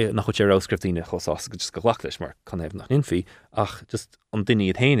bím nach chut sé ráscriptíine chosás go just go lach leis mar chu éh nach infií ach just an duine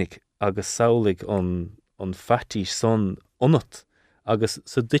iad hénig agus saolig an fatí son onat agus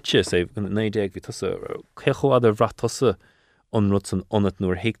sa ditse sé an 90 bhí tusa chechoád a bhrat tusa an rud san onat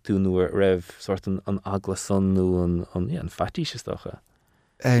nuair hiictú nuair raibh sort an agla son nó an fatí is stocha.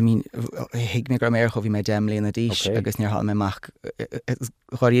 hiig mé gra méir cho bhí mé demlíon a díis agus níor hall méach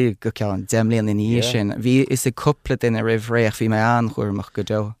choirí go ceann demlíon in ní sin. Bhí is a coppla in a rih réach bhí mé an chuirmach go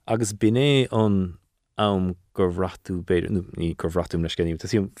do. Agus biné an am gur bhratú beidir ní gur bhratúm leis cenim,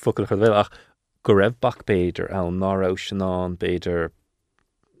 Tás íon focail chu bhfuil ach go raibh bach beidir an nárá sinán beidir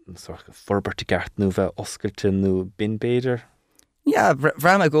forberta gart nó bheith oscailte nó bin beidir. Ja,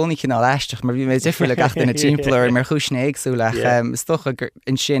 bhreim a gcónaí cin á leisteach, mar bhí mé difriúil le gach na timpplair mar chúisna éagsúla is stocha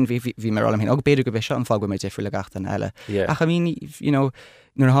in sin bhí mar hín og beidir go bheith an fág mé difriúil le gach an eile. A cha mí nuair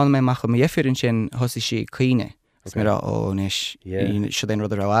hána mé macha mé dhéfir in sin thosaí si cuioine mé níos si é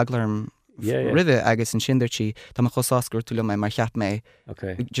rud a aglarm ridde agus an sindirtí tá chosásgur túla mé mar cheap mé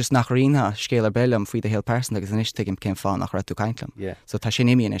just nach rionha scéal bellam faoi de héal person agus inis tuigim céim fá nach raú caiintlam. So tá sin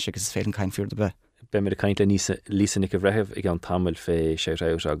imíon is agus is féidir caiin fiúr de be. Be mé a caiinte lísannig a bhretheh ag an tamil fé sé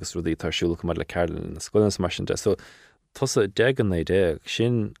raibh agus rudí tarsúla mar le Carolyn na scoilans mar sin de. So tusa de an éide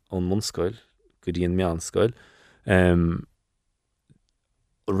sin ón munscoil go dtíon meán scoil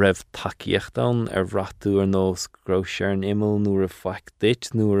raibh takeíochtán ar bhratú ar nós gro sé an imil nuair a faic dit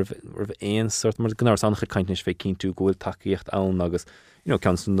nuair raibh éon sort mar gnar annach caiintnis fé cinn tú ghfuil takeíocht ann agus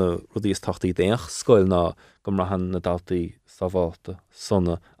cean na rudí is tachtaí déach scoil ná go rahan na daltaí sábháilta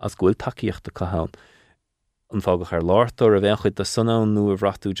sonna as ghfuil takeíochta cathán an fágach ar láirtar a bhéan chuid a sunán nó a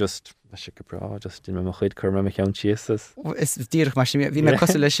bhratú just se go bra just in me chuid chur me cheann tías. Is díirech mar sin bhí me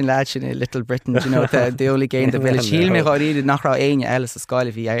cos leis sin leid sin Little Britain the only game the village híl mé gáíad nach rá aine eile a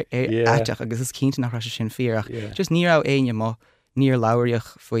sáile bhí éteach agus is cínta nach ra sin fearach just ní rá aine má níor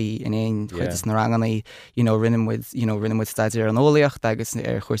láiríoch faoi in éon chuid na rangannaí rinnemuid staidir an ólaíocht agus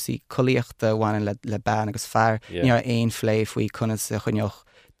ar chuirsaí colíochta bhhaine le ban agus fearr níor aon phlé faoi chunas a chuneoch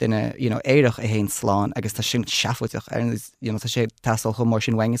duine éireach a héon sláán agus tá sin seafuteach tá sé tastal chu mór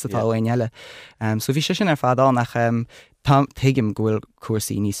sin weingis atá óin eile. So bhí sé sin ar fádá nach tuigim ghfuil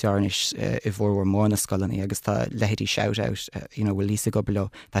cuasaí níos searnis I bhórhar mór na scolannaí agus tá lehétí shout-out bhfuil lísa go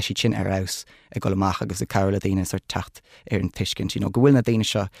below tá si sin arrás ag go amach agus a Carola daine ar techt ar an tuiscint. Go bhfuil na daine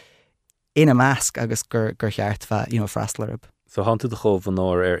seo ina measc agus gur cheart freistlarab. So hantu de chomh an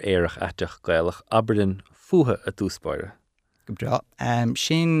áir ar éireach eiteach gailech Aberdeen fuathe a dúspáire. Bra.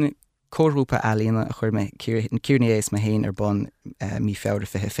 Sin córúpa alína a chuir cúrna ééis me héin ar bon mí féidir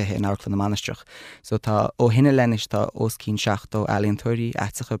fithe in áirlan na manisteach. So tá ó hinine lenis tá os cín seachtó alíontóirí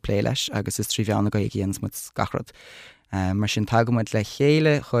eiteach a plé leis agus is tríheanna go ag ghéans mu gachrad. Mar sin tagamuid le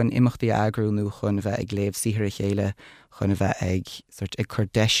chéile chun imachtaí agrúnú chun bheith ag léamh sihir a chéile chun bheith ag chur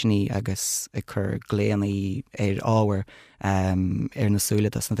deisinaí agus ag chur gléanaí ar áhar ar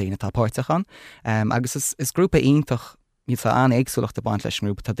nasúla as na daine tá páirteachan. Agus is grúpa ionintach ní tá an éagsúlacht a baint leis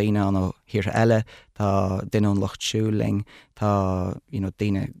grúpa tá daine an ó hir eile tá duine an lochtisiúling tá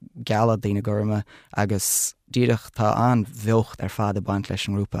daine gala daine gorma agus díireach tá an bheocht ar fád a baint leis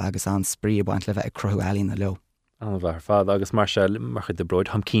an grúpa agus an sprí a baint le bheith ag crothú eilín le. An bhar fád agus mar se mar chud de broid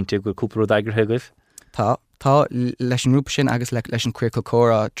ham cínte go cúpla d'aigur thugaibh. Tá leis an grúpa sin agus leis an cuiir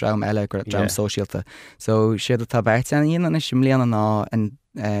córa dram eile gur dram sóisialta. So siad tá beirt an íon is sim léana ná an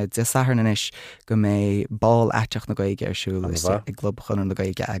de saharna is go mé ball eiteach na gaige arsúil ag glob chunar na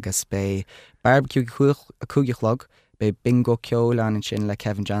gaige agus bé barbecue a cúgiachlog bé bingo ceol an sin le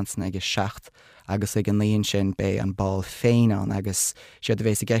Kevin Johnson agus 6 agus ag an líon sin bé an ball féin an agus siad a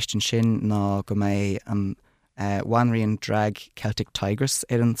bhééis a gestin sin ná go mé an Wanrian drag Celtic Tigers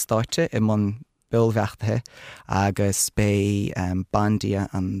ar an stáite I man bilbheachtathe agus bé bandia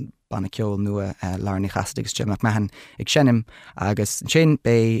an banna ceol nua lárna chasaigh Jim McMahon ag sinnim agus sin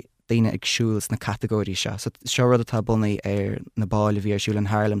bé daine ag siúils na categóí seo. So seo rud atá bunaí na báil a bhí siúil an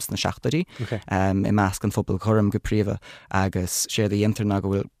Harlems na seachtaí I measc an fphobal chum go príomh agus sé d interna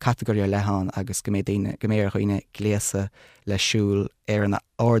go bhfuil categóí leán agus go mé chuoine gléasa le siúil an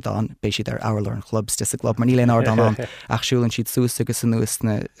ádáin bééis siad álar an clubs de club mar níl ádáin an ach siúlann siad sús agus san nuas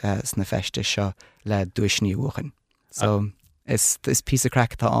sna feste seo le dúisníúchan. So is piece of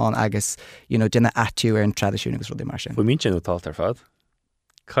crack tá an agus duna atú an tradiisiún agus rudí mar sin. Fu mín sin útáil ar fad?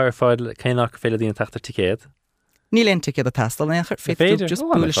 Cair fáid céannach féile díon teachtar ticéad? Níl on ticéad a tastal na féidir just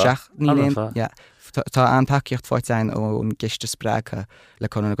búla seach tá antaíocht fáitein ón giste sprácha le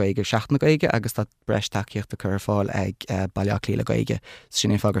chuna goige seachna goige agus tá breis takeíocht a chur fáil ag bailach líle goige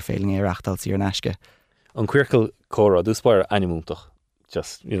sin é fágur féling ar achtal sí ar neisce. An cuiircail córa dúspáir animúntaach.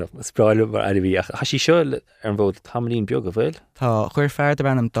 Just, spráile mar ahí. Has sí seo ar an bhód tamlín beag a bhfuil? Tá chuir fear de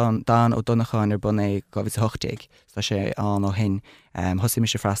brenam dan ó donnaáin ar buna go bhí 8 Tá sé an ó hin hosí me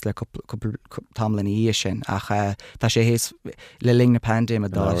sé freist le tamlin í sin ach tá sé hééis le ling na pandéim a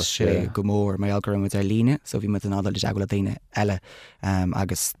dá sé go mór mar algur mu ar líne, so bhí mu an adal le deagla daine eile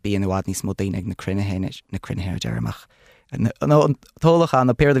agus bíon bhád níos mó daine ag na crinnehéir dearmach. Tólach an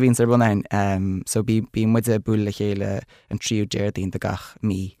péir a vín ar bunain so bí muide búil le chéile an tríú déirdín de gach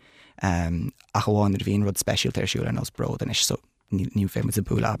mí a goháin ar bhíon rud speisialt ar siúil an os brod an is so níú fé mu a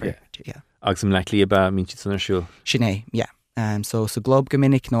búil aber. Agus sem le líba mín si san siúil? Sinné, so sa glob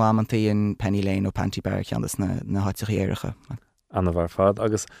gomininic nó amantaí an Penny Lane ó Panty Bear ceannas na háitiíirecha. Anna bhar fad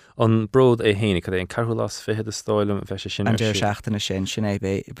agus an bród é hénig chu é an carhulas fihead a stáilm bheit sin an deir seachtainna sin é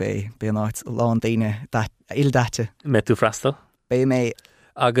bé an áit lán daine ildáte. Me tú freistal? Bé mé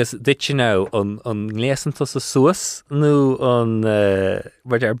agus dit sin ná an ngléasantas a suas nó an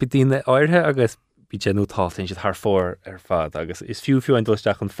bhar ar bedíine áirthe agus bí genú tátain siad th fór ar fad agus is fiú an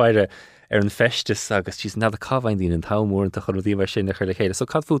dulteach an feire ar an festas agus tíos ná a cabhain dín an támór an tuchar dí mar sin na chuir le chéile, so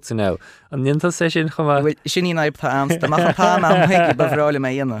cad fút sin ná an ninta sé sin chumá sin í naibtá am tá am hiici bhrála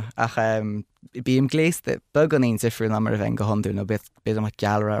mé dhéana ach bíam gléiste bug an sifriú ná mar a bheith go honú nó bit am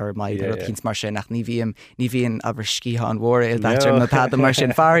gealra ar maid cins mar sin ach ní bhíon aber scíá an mhór il daitir na tá mar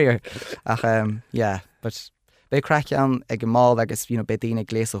sin farir ach but bé craice an ag go máil agus be daine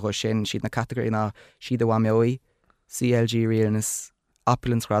gléasa chu sin siad na categóí ná siad bhhameoí CLG rialnas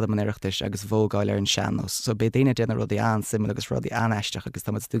opulence grad man iireachtas agus bhógáil ar an seanos. So bé daine déanana rudí an sim agus rudí aneisteach agus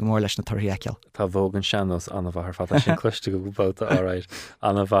tá tú go mór leis na torthaíceil. Tá bhóg an seanos anna bhar fad sin cluiste go bhbáta áráid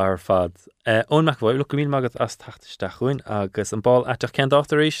anna bhar fad. Ónach bhfuil lu go míl magad as tachtiste chuin agus an ball atach cen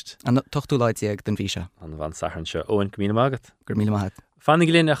dáta ríist? An tochtú leidíag den bhí se. An bhain sahann se óin go míl magad? Gur míle magad.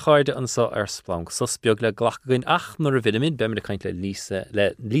 Fannig linn a cháide an sa ar splank sos beag le glachgain ach nuair a vitamid be le caint le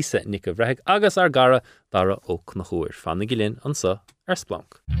lísa nic a bhreig agus ar gara dara óg na chuir. Fannig linn an sa ar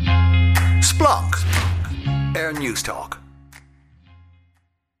splank. Splunk. Air News Talk.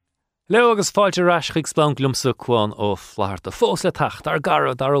 Leo agus fáilte ras chuig splank lumsa cuán ó flaart a fós le tacht ar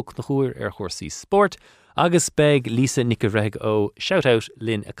gara dar óg na chuir ar chósaí sport agus beg lísa nic a bhreig ó shoutout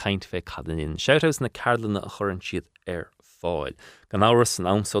linn a caint fé cadanin. Shoutouts na Carolina a churann siad ar fáil. Gan áras an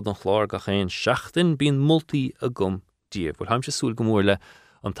amsod an chlár ga chéin seachtain bíon multi a gom díobh. Bhfuil haim se súil go mór le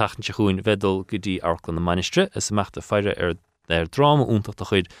an tachtan se chuin vedal go dtí Airclan na Manistre is mecht a feire ar drama úntacht a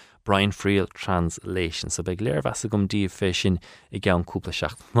chuid Brian Friel Translation. So beg léir bheasa gom díobh fé sin I gceann cúpla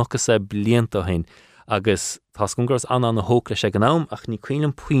seach. Nochas é blianta hain agus tás gom gras an na hócla sé gan am ach ní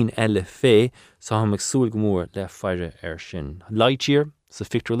cuilan puin eile fé so ha meg súil go mór le feire ar sin. Lightyear sa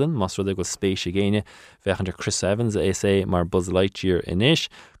Fictrolin, mas rud go spéis a géine bheitchantar Chris Evans a é mar Buzz Lightyear inis.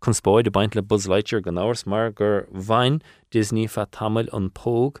 Chun spóid a baint le Buzz Lightyear gan áras mar gur bhain Disney fa tamil an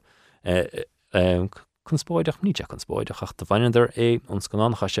póg chun spóideach níte chun spóideach ach do bhainidir ons gan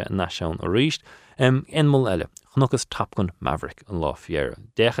anchaise an naisiún a ríist. Enmol eile, chunachas Top Gun Maverick an lá fiara.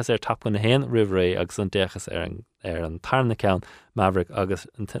 Dechas Top Gun na hen River agus an dechas ar an tarna ceann Maverick agus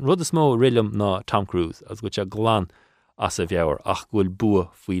rud is mó rilum ná Tom Cruise as go a glán as a bheabhar ach bhfuil bua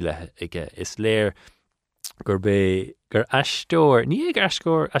faoilethe ige. Is léir gur eistóir, ní ag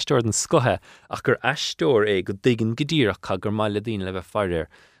eistóir den scothe ach gur eistóir go dtuigeann go dtíreach cha gur maiile daoine le bheith fearir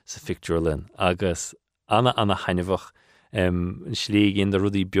sa Fictrolin agus anna hainmhach slí in de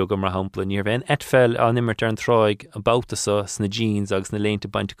rudí beag mar hampla níor bhéin etfeil an immert ar an tráig an báutasa sna jeans agus na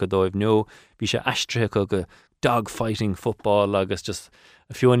léinte bainte go dóibh nó bhí sé eistrithe go dogfighting football agus just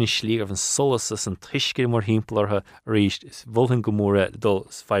a fiúin slí ar an solasas an tuisce mór hímplartha ríist is bhulthan go móra dul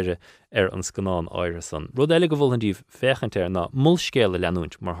feire ar an scanán áire san. Rud eile go bhulthandíh féchantéir ná mullscéile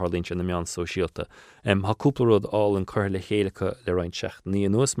leanúint mar hálínte na meán sosiálta. Tá cúpla rud áil an chur le chéalacha le roiint seach ní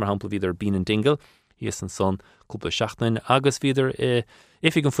nuas mar hampla bhíidir bín an dingle. híos an son cúpla seachtain agus bhíidir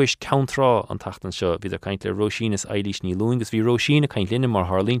ifig an fuis countrá an tatan seo bhíidir caint le Róisínas Eilís ní luingus bhí Róisína caint linne mar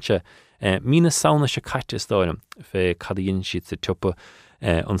Harlínse mína saona se caiite stáilm fé cadíonn siad sa tupa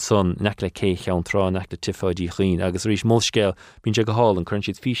an son nec le cé cheantrá nec le tifaidí chuoin agus rís móscéil bín se go háil an chun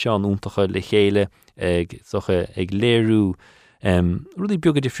siad físeán úntacha le chéile ag léirú rudí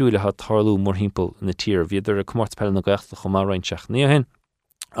beagad ifriúile ha tarlú mór himple na tír bhíidir a cumartpell na gachta chum marráinseach níohin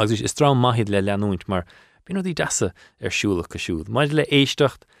agus is trám maithid le leanúint mar bí rudí deasa siúlach go siúd. Maid le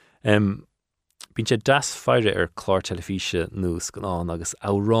éistecht bín sé das feire chlár telefíse nús gan agus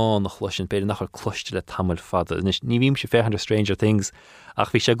árán nach chluisin beidir nach cloiste le tamil fada. Ní bhím sé féchan Stranger Things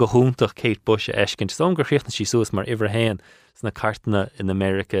ach bhí sé go húntaach Kate Bush ecinn sto gur chríochtna sí suas mar ihar héin sna cartana in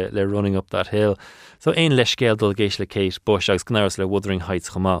America le Running Up That Hill. So ein leis scéaldal géis le Kate Bush agus gnáras le Wuthering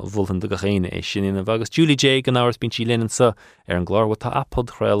Heights chumá bhultan do gachéine é sin inna agus Julie J gnáras bín sí linan sa an glár tá apod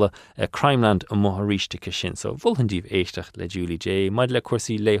chréile Crimeland a motha ríiste sin. So bhultandíh éisteach le Julie J maid le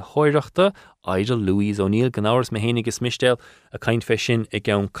cuasaí le hóireachta Idol Louise O'Neill gnáras me hénig is mistéil a caint fé sin i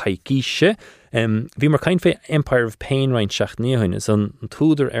gceann caiicíise. Bhí mar caint fé Empire of Pain rein seach níohain is an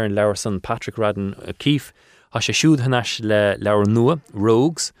túidir an leabhar san Patrick Radden Keefe ha sé siúd hanas le leabhar nua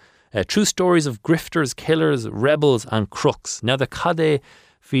Rogues, True Stories of Grifters, Killers, Rebels and Crooks. Now the cadé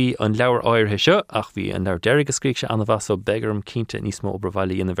hí an leabhar áirthe seo ach bhí an leabhar deireadh a scríoc se anna bhas ó begarum cínte níos mó obair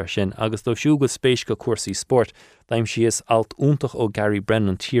bhaile ina bhar sin agus dó siú go spéis go cuasaí sport daim si is alt úntach ó Gary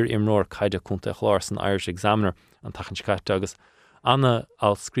Brennan tír imróir caide chunta chláir san Irish Examiner an tachan scaite agus anna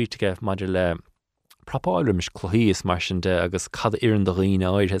alt scríoiteige maidir le propáilm is chluthaíos mar sin de agus cad iarn do riine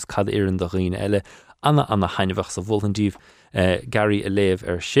áirthes cad iarn do riine eile anna hainmhach sa bhultandíh Gary a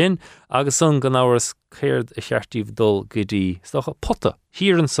léamh sin agus son gan áras céird a cheartíomh dul gotí stocha potta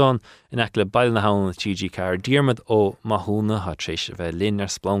hir an son in ec le bail na hán TG Car Diarmid ó mathúna ha trééis bheith lin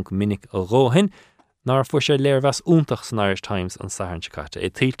splanc minic a róhin nar fu sé léirhheas úntach san Irish Times an sahairn sicáte é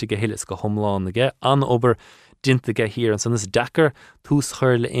tílte go hiilis go thomláin aige an obair dinta go hir an son is dechar tús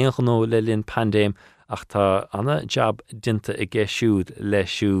chuir le éanganó le linn pandéim ach tá anna jab dinta i gé siúd le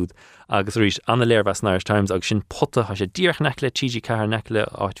siúd agus rís anna léirhheas Irish Times agus sin potta ha sé díoch nec le TG Car nec le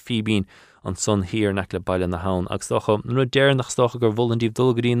áit fibín an son hir nec le baile na hán agus stocha nu déirnach stocha gur bhullandíh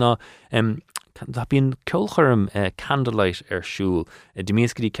dulgadí ná Tá bíon ceolcharm Candlelight siúl de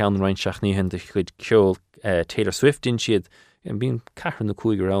míoscadí ceann reinseach níhan de chud ceol Taylor Swift in siad bíon cehar na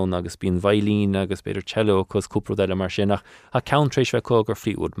cúig rán agus bíon bhailín agus beidir cello cos cúpla deile mar sinach a ceann trééis bheith gur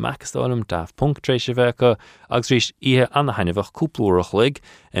Fleetwood Mac stáilm Daft Punk trééis bheitcha agus rís ihe anna hainmhah cúplaúach lig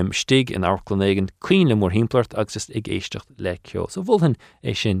stig in áclanéigen cuoin le mór himplairt agus just ag éistecht le ceo. So bhulthan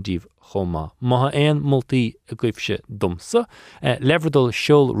é sin díobh chomá. Maithe éon multaí a gcuimhse dumsa. Leverdal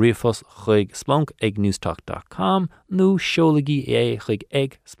seol riafos chuig Splunk ag newstalk.com nó seolagaí chuig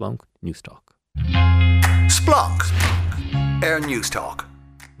ag Splunk Newstalk. Splunk Newstalk.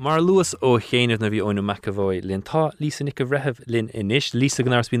 Mar Lewis ó chéanamh na bhí ónú McAvoy linn tá lísa nic a bhrethebh linn inis lísa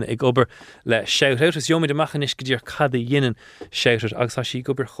gan bína ag obair le shoutout is jomid amachchan is go dtíor cad dhéanaan shoutout agus tá sí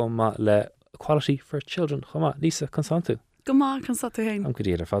gobar chumá le Equality for Children chumá lísa consantu. Go má consantu hain. Am go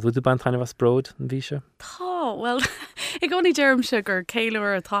dtíar fad bhú ban tainna bhas brod an bhí se? Tá, well, ag gcónaí dearm se gur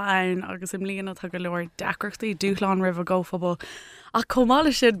céileúir atá ann agus im líana atá go leir decrochtaí dúchláán rih go fphobal. A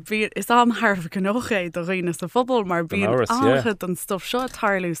comáile siad is am Harbh gnóché do riine sa fphobal mar bíon áchad an stuff seo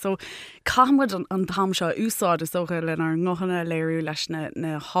tarlú, so camid an tam seo úsáid is socha le ar ngochanna léirú leis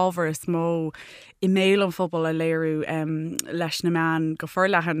na hábhar is mó email an fphobal a léirú leis na meán go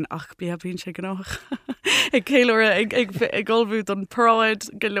forlehan ach bí bíon sé gnách. Ag céileúir ag golbhút an práid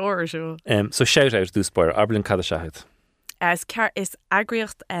go leir seo. So shout out dúspáir, Aberlin cad a seaid. Is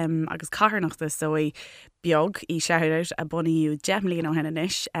agriocht agus caharnachta so I beag I shoutout a buniú Gemlíon ó henna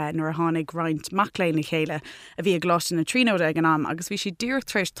inis nuair a tháinig roint macléin na chéile a bhí a gláiste na tríóide ag an am agus bhí si dúr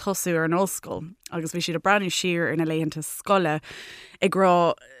tréis tosú ar an óscoil agus bhí siad a breanú siar ina léonnta scoile ag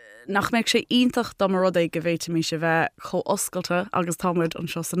rá nach meid sé ionintach dá mar rudaí go bhhéite mí se bheith cho oscailte agus támuid an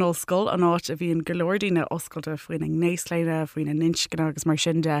seo san óscoil an áit a bhíon golóirdína oscailte faoin ag nééisléine faoin na ninscin agus mar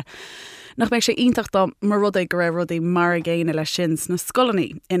sin de. Nach meid sé ionintach dá mar rudaí go raibh rudaí mar a ggéine le sin na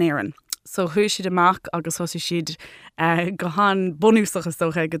scolaní in éan. So thu siad amach agus thosa siad go han bonúsachas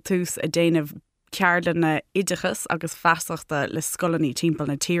dócha go tús a déanamh cearlan na idechas agus feasachta le scolaní timppla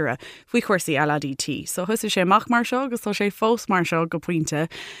na tíre faoi chuirsaí LADT. So thusa sé amach mar seo agus tá sé fós mar seo go puinte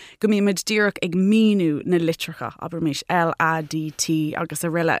go míid díreach ag míú na litrecha aber mis LADT agus a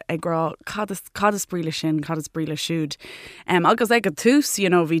riile ag rá cad is bríle sin cad is bríle siúd. Agus ag go tús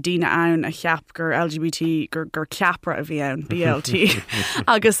bhí dína ann a cheap gur LGBT gur ceapra a bhí ann BLT.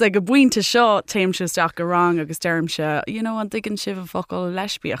 agus ag go buinte seo téim se deach go rang agus derm se an dgan sibh a focail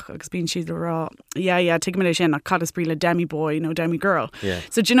leisbíoch agus bíon siad rá tu mé sin a cad is bríle demi boy nó demi girl. Yeah.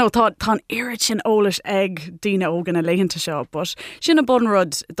 So you know tá iiri sin ólas ag dína ógan a léhananta seo, but sin a bon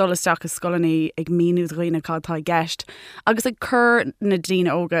rud dolasteach is scolaní ag míú roioine cadtá gceist. Agus ag cur na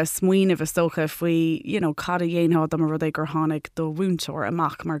dína óga smuoine bh socha faoi, you know, cad a dhéanaá am rud ag gur tháinig do bhúntóir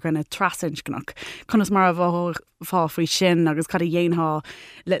amach mar gona trasint gnach. Conas mar a bh fá faoi sin agus cad a dhéanaá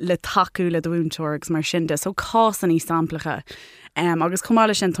le taú le dúntóir agus mar sinnde, so cás an í samplacha. Agus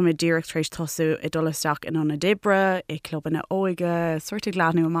cumáile sin tá directrééis tosú i dolasteach in anna dibre, i clubban na óige, suirte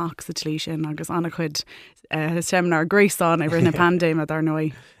gláanú amach sa tlí sin agus anna chud seminar gréán i rinne pandéime ar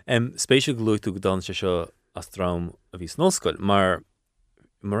nói. Spéisiú glúú go dan se seo as trám a bhí nóscoil, mar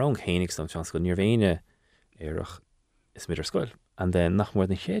an chénig sam seanscoil níor bhéine éireach is mididir scoil. And then nach mór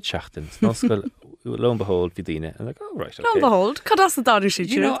den chéad seachtain nóscoil lo and behold bhí daine and like, oh right, okay. Lo and behold, cad as a dáú si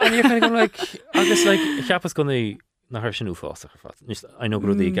You know, and you're kind of going like, agus like, cheapas gona na haar sin úfáach fat. I know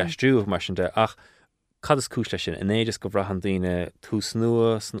grúdaí gasistú mar sin de ach cad is cúis lei sin in éidir go brahan daine tús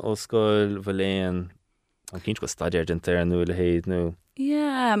nua san óscoil bhléon an cinint go staidir den ar nua le héad nó.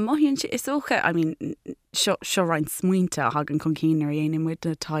 Yeah, maihíonn si is ócha, I mean, seo rein smuointe hagan chun cín ar dhéanam muid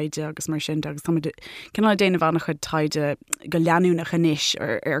na taide agus mar sin agus cinná déanamh annach chud taide go leanú na chanis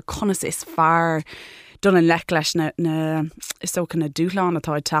ar conas is fearr donna lech leis na is socha na dúláán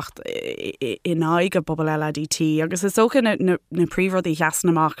atá techt in aige bobbal LADT agus is socha na príomhrodí cheasan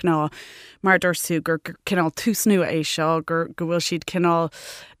amach ná mar dúirsú gur cinál tús nua é seo gur bhfuil siad cinál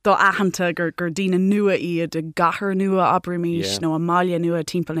dá ahananta gur dína nua iad de gahar nua abrimís nó a mália nua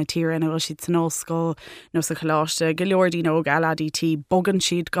timppla na tíre nó bhfuil siad san óscoil nó sa choláiste go leor dína óg LADT bogan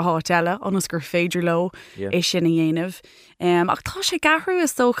siad go háit eile anas gur féidir lo é sin na dhéanamh. Ach tá sé gahrú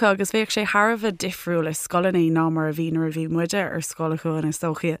is socha agus bhéh sé Harbh difriúil is scolaní ná mar a bhí muide ar scola chuin is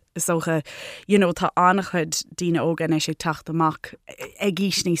socha you know, tá annach chud dína ógan é sé tacht amach ag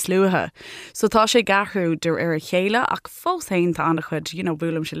gís níos slúthe. So tá sé gahrú dur ar a chéile ach fós hain tá annach chud, you know,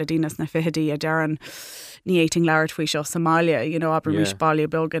 búlam se le dínas na fihidí a dearan ní éting leir faoi seo Somália, you know, aber rís bailí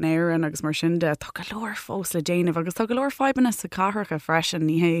bilgan éan agus mar sinnde tá go leor fós le déanamh agus tá go leor feibanna sa catharcha freisin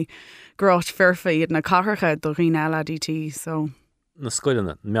ní hé grát fearfa iad na catharcha do rion LADT, so Na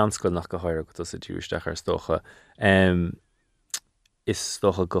scoilanna, meanscoil nach go háir go sa dúisteach ar stocha. Is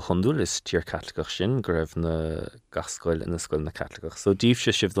stocha go chundúil is tír catlicach sin go raibh na gachscoil in na scoil na catlicach. So díobh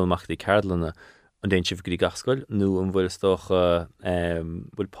se sibhdulmachtaí cardlanna an déon sibh go dtí gachscoil nó an bhfuil stocha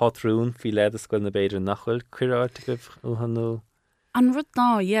bhfuil pátrún fi lead a scoil na beidir nachfuil cuiráte go uhan nó. An rud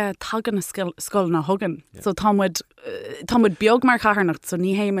ná, tagan na scoil na thugan. So támuid beag mar catharnacht, so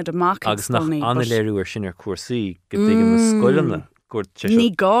ní héimiid amach agus nach anna léirú ar sin ar cuasaí go dtígan na scoilanna.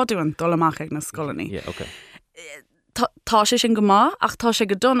 Ní gáú an dul amach ag na scolaní. Yeah, okay. Tá sé sin go má ach tá sé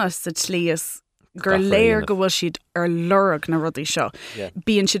go donna sa tlíos gur léir go bhfuil siad ar lurag na rudaí seo.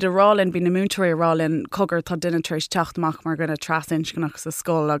 Bíonn siad arálinn bí na múntúirí arálinn cogur tá duine éis teachtach mar gona trasint gnach sa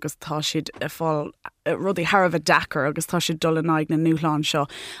scóil agus tá siad fáil rudí Harbh dachar agus tá siad dul naig na núláán seo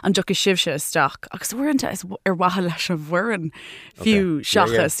an do sibse isteach agus bhuianta is ar wathe leis a bhuian fiú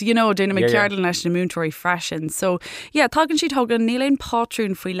seachas, you know, déanana cearlan leis na múntúirí freisin. So tágann siad thugan níléon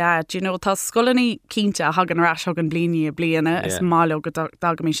pátrún faoi lead, you know, tá scolaní cínte hagan arás hagan blianaí a bliana is mála go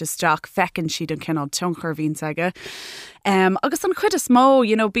dagamí se isteach fecinn siad an cinál tionchar bhín aige. Agus an chud is mó,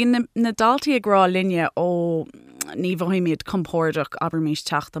 you know, bíon na daltaí agrá linne ó ní bhhaimiid compórdaach abermís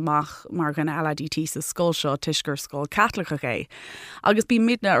techt amach mar gan LADT sa scóil seo tuisgur scóil catlacha é. Agus bí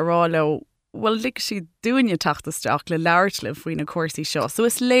midna ará le well lig si dúine tachtasteach le leirt le faoin na cuasaí seo. So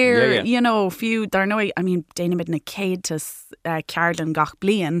is léir, you know, fiú dar nó, I mean, déanamid na céadtas cearlan gach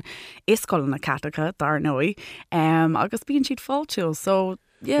blian is scóil na catlacha dar nó agus bíonn siad fáiltiúil, so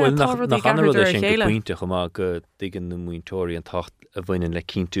well, nach anrúda sin go pointe chumá go dtígan na muintóirí an tacht a bhainein le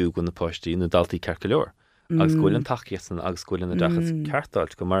cínú go na postí na daltaí ceart go leor. Agus gúil an tachiasan agus gúil na dachas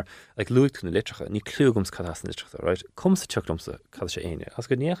ceartáilt go mar ag luúid chun na litrecha, ní clúgums cadás na litrecha, right? Com sa teachlamsa cad sé aine. As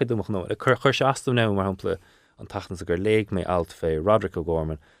go níocha dumach nó, chuir sé astam ná mar hampla an tachnas a gur léig mé alt fé Roderick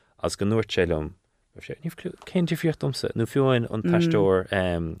O'Gorman as go nuairt sélum. Níomh clú, cén difriochtumsa, nó fiúin an taistóir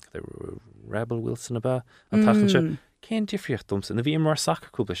Rebel Wilson a ba, an tachan se cén difriochtumsa, na bhí mar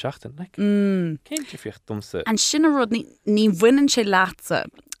sacrúpla seachtain, cén difriochtumsa. An sin rud ní bhaineann sé lása.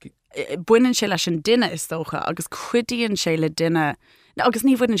 Buineann sé leis an duine is tócha agus cuidaíonn sé le duine agus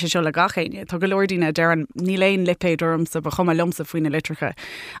ní bhaineann sé seo le gachéine. Tá go leordíine dearan ní léon lipéidirm sa ba chuma lomsa faoine litrecha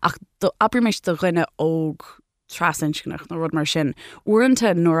ach do abriméis do rinne óg trasincinach nó rud mar sin.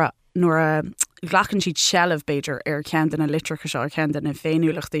 Uanta nuair a ghlachann siad sellh beidir ar cean na litrecha seo ar cean na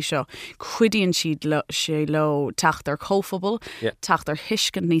féinúlachtaí seo cuidaíonn siad sé lo tacht ar chóphobal, tacht ar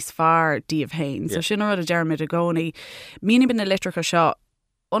hiiscint níos fearr díobh hain. So sin rud a dearmid a gcónaí mína bin na litrecha seo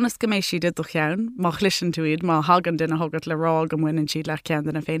onas go mééis siad do cheann, má chlisin tú iad má hagan duna thugad le rá go mhuiinn siad le cean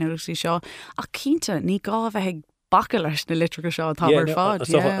na féinúí seo a cínta ní gá bheith baca leis na litrica seo tábar fád.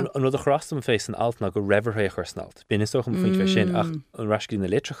 An rud a chrástam fééis an altna go raibharthe chu snalt. Bíon is socham faoin sin ach an rascí na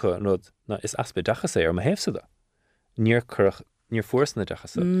litricha an rud is aspa dachas é ar ma héfsada. Níor fuair na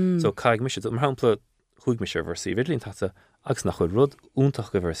dachas. So caiig mis mar hapla chuig mis bhsí bhirlín tata agus nach chud rud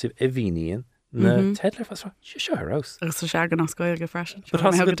úntaach go bhsíh a bhííon na tedler fas seo arás. Agus sa seagan nach scoil go freisin.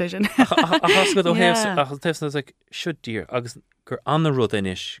 Hasgad ó héfs ag siúdír agus gur anna rud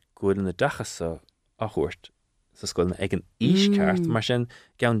inis goil na dachas a chuirt sa scoilna ag an ísceart mar sin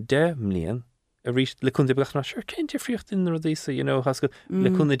gan 10 mbliain a rí le chun beach na seir cén tífriocht in rudísa hasgad le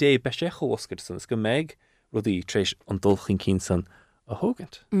chunna dé beiste chóscad san go méid rudí trééis an dulchin cí san a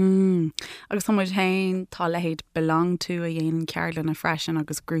thugant. Agus táid hain tá lehéad belang tú a dhéanaan cearlan a freisin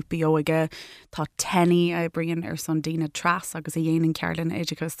agus grúpi óige tá tenní a brion ar san dína tras agus a dhéanaan cearlan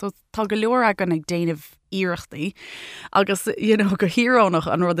éideachas. So tá go leor agan ag déanamh íirechtaí agus go hirónach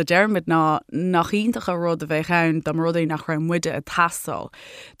an rud a dermid nach ionintach a rud a bheith cheann dom rud é nach ra muide a tasáil.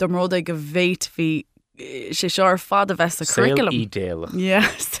 Dom rud é go bhéit hí sé seo fad a bheits a curriculum.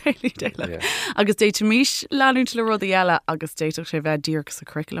 Saoil déile. Agus déit míis leút le rud eile agus déiteach sé bheith díirgus sa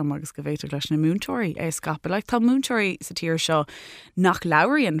curriculum agus go bhéidir leis na múntóirí é scapa. Le tá múntóirí sa tíir seo nach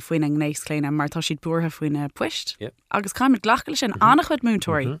labhraíonn faoin an gnééis léine mar tá siad buórtha faoine puist. Agus caiimid ghlachil sin annachchuid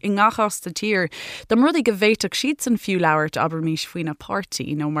múntóirí i ngachás sa tír. Dom rud go bhéiteach siad san fiú labhairt aber míis faoine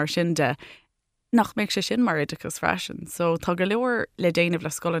pártaí nó mar sin de nach méid sé sin mar idechas freisin. So tá go leor le déanamh le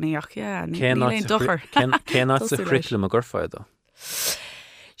scolaíach ní dochar. Céná sa curriculum a gurfáid.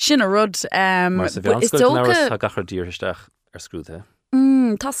 Sin a rud mar sa bheanscoil náras a gachar díiristeach ar scrúthe.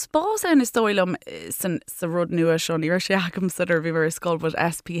 Tá spás an is dóilm sa rud nua seo níor sé hacham sidir bhí mar scóil bud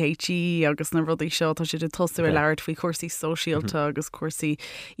SPHE agus na rudí seo tá siad toú leir faoi cuasaí sosiálta agus cuasaí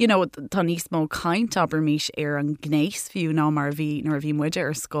tá níos mó caint aber míis ar an gnééis fiú ná mar bhí nar bhí muide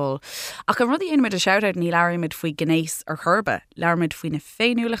ar scóil. Ach an rudí aonmid a seout ní leirimiid faoi gnééis ar churbe, leirmid faoine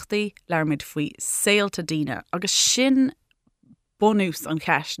féinúlachtaí, leirmid faoi saolta díine agus sin bonús an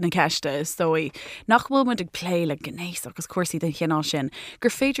na ceiste is dói nach bhfuil mu ag plé le gnééis agus cuasaí den chéná sin. Gur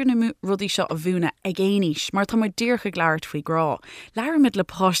féidir na rudí seo a bhúna ag géinis, mar tá ddíorcha gglaart faoi grá. Leirmid le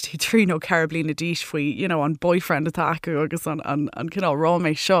páistí trí nó ceir blin na díis faoi an boyfriend atá acu agus an cinál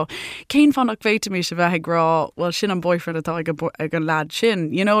ráméis seo. Céin fan ach bhéite mé se bheith grá bhil sin an boyfriend atá ag an lad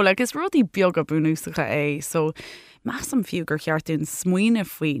sin. Is rudí beag a búnúsacha é, so Massam fiú gur cheartún smuoine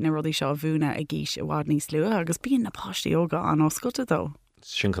faoi na rudí seo bhúna a gís a bhád níos lua agus bíon na páistí óga an oscailte dó.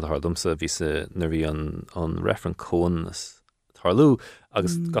 Sin go thardumsa bhí na bhí an referen cónas tharlú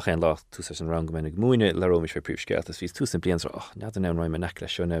agus gachéan lá tú an rang go minic múine le romis fé príomhsceat as vís tú sin blian nead an roiim an necla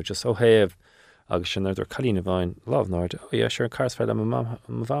seo now just héamh agus sin idir chalína bhain lábhnáid sure cars feile ma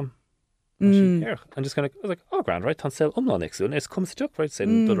bham. I'm just kind of, I was like, oh, grand, right, tan sel umlanig soon. It's comes to right,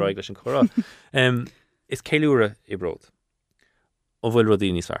 saying the English and Cora. It's Kailura I brought. Of will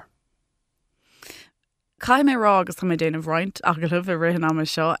Rodini sir. Cai mé rá agus tá mé déanamh roiint agalh a rihan am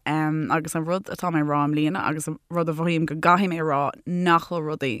seo agus an rud atá mé rám líana agus rud a bhíim go gahi mé rá nachil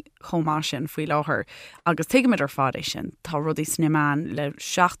rudaí chomá sin faoi láthair agus tuigeid ar fád é sin tá rudaí snimeán le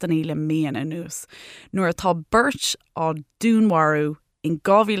 16 le míon a nús. Nuair atá beirt á dúnharú in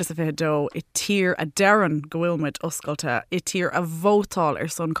 2022 I tír a deran gohfuilmid oscailte I tír a bhótáil ar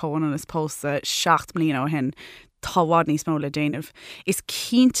son cóan is pósta 7 milliún ó hin tá bhád níos mó le déanamh. Is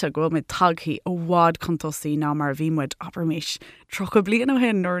cínta gohfuil mid tagthaí ó bhád contosaí ná mar bhímuid abermís trocha blian ó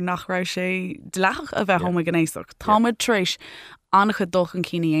hin nuair nach raibh sé dleach a bheith thoma gnééisach. Támuid tréis annach dulchan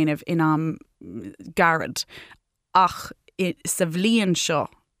cíine dhéanamh in am garad ach sa bhliain seo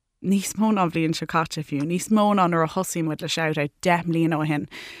níos mó ná bhliain se caite fiú, níos mó ná nuair a thosaímuid le seout 10 milliún ó hin.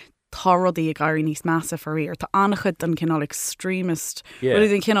 Tá rudaí ag airí níos measa faríir. Tá annachchud an cinál extremist. Rudí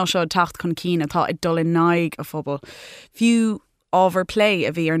den cinál seo tacht chun cíine tá ag dul in naig a phobal. Fiú overplay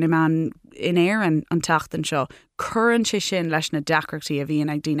a bhí ar na man in éan an tachtan seo. Curann sé sin leis na deacrachtaí a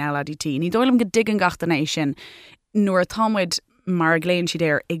bhíon ag dín LADT. Ní dóilm go dig an gachtain é sin nuair támuid mar gléann siad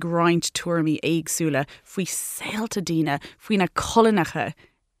ar ag roiint tuairimí éagsúla faoi saolta díine faoi na colinacha.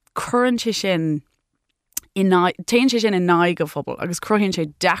 Curann sé sin téann sé sin in naig go phobal agus cruhann sé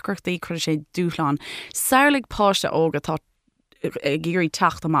deacrachtaí chu sé dúchláán. Saoirligh páiste óga tá géirí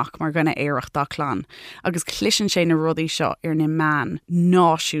techt amach mar gona éireach dá chláán. Agus clisan sé na rudaí seo ar na man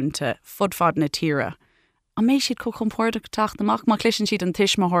náisiúnta fudfad na tíre. A mééis siad có compórdaach techt amach má clisan siad an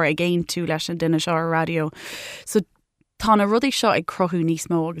tiismthir ag géin tú leis an duine seo ar radio. So tá na rudaí seo ag crothú níos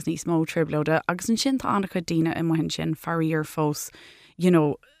mó agus níos mó triblóda agus an sin tá annach chu daine I mhain sin faríar fós,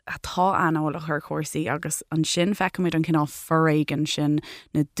 atá anolach ar chósaí agus an sin feicimiid an cinál forréigen sin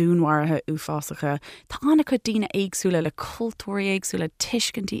na dúnmhairthe uafásacha. Tána chu dtíine éagsúla le cultúirí éagsúla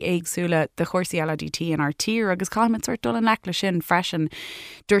tuiscintí éagsúla de chósaí LDT an ar tír agus caiimiid ar dul an le sin freisin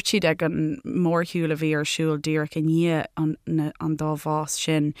dúirt siad ag an mórthúil a bhí ar siúil díreach in ní an dá bhás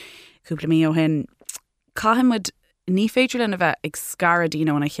sin cúpla mí ó hin. Caiimiid ní féidir lena bheith ag scara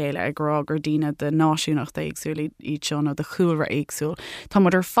dína na chéile agrá gur dína de náisiúnach de éagsúla iad seo nó de chuúilre éagsúil. Tá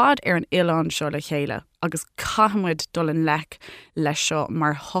mud ar fad ar an Ián seo le chéile agus caiimiid dul an leis seo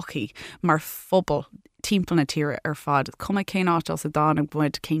mar hoci, mar phobal timppla na tíre ar fad. Cuma cén átal sa dána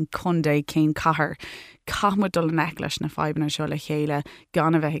buid cén condé cén cahar. Caiimiid dul an leis na febanna seo le chéile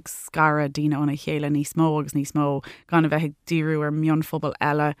gan a bheith ag scara dína na chéile níos mó agus níos mó gan a bheith ag díú ar mionphobal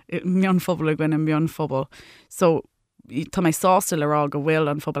eile, mionphobal a gine mionphobal. So tá mé sásta le rá go bhfuil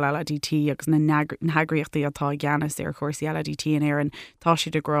an phobal LDT agus na heagraíochtaí atá gceannas ar chósaí LDT in éan tá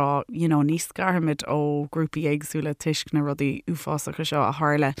siad ará níos scarhamid ó grúpaí éagsúla tuisc na rudaí uafásacha seo a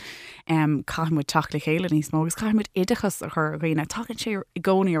hála caiimiid teach le chéile níos mó agus caiimiid idechas a chur réine tagann sé i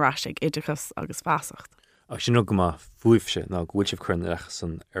gcónaí arráiste idechas agus feasacht. sin go má fuimhse ná bhfuil sih crunach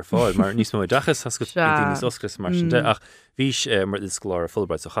san ar fáil, mar níos mó dachas has go níos osclas mar sin de ach bhís mar is scoláir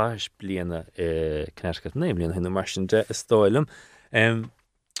Fulbright so cháis bliana Connecticut na bliana hinú mar sin de is stáilm.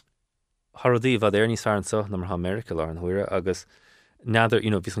 Throdíh bhd ar níos fearan so na mar America lá an thuire agus nádar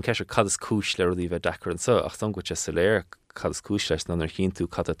bhís an ceisir cad is cúis le rudaí bheith dechar an so ach don go te sa léir cad is cúis leis ná nar chin tú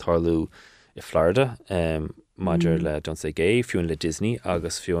cad a tarlú i Florida Maidir le don sé gé fiúin le Disney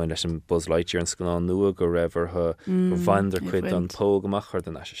agus fiúin leis an Buzz Lightyear an scanán nua go raibhar gur bhaindir chuid an pógamach chuir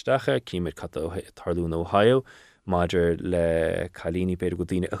den eisisteacha cíimiid cat tarlú in Ohio Maidir le chalíní beidir go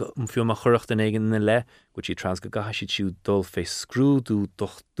dtíine fiúm a chuirecht den éigen na le go tí trans go gaithe siad siú dul fé scrúdú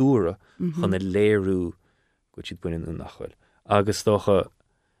dochtúra chun na léirú go siad buine in nachfuil. Agus dócha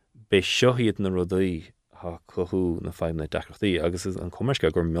bé seoíad na rudaí ha cothú na feimna decrochtaí agus is an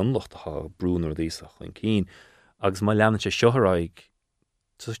commeisce gur mionlacht ha brún ar díos a chuin cín agus má leanna sé seothraig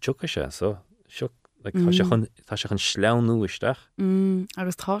tucha sé so tá se chun sleanú isteach.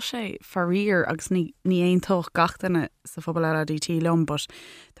 Agus tá sé farír agus ní aontóch gatainna sa phobal LDT lom, but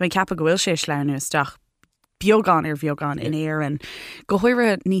tá mé ceappa go bhfuil sé sleanú isteach beagán ar bheagán in éan. Go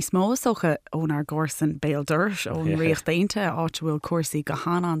chuire níos mó socha ónar gcósan béaldirt ón riocht dainte áit bhfuil cuasaí go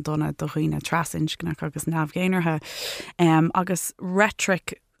hána an donna do chuoine trasincinach agus nabhgéanartha agus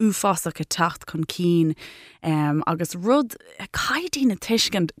rhetoric uafásacha tacht chun cín agus rud caiidína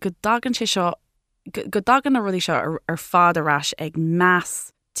tuiscint go dagan sé seo go dagan na rudí seo ar fad arás ag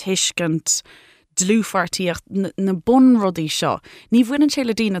meas tuiscint dlúfartíocht na bun rudí seo. Ní bhfuinn sé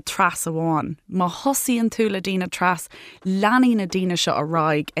le dína tras amháin, má thosaíonn tú le dína tras leanaí na dína seo a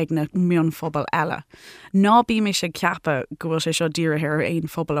ráig ag na mionphobal eile. Ná bí mé sé ceappa go bhfuil sé seo díirithe ar aon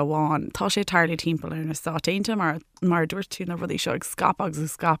phobal amháin. Tá sé tarlaí timppla ar na státeinte mar dúirt tú na rudí seo ag scapa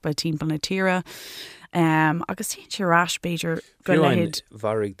agus scapa timppla na tíre. Agus tíon sé rás beidir go lehéad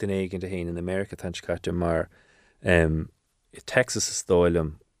bharigh den éigen de héin in America tan caite mar Texas is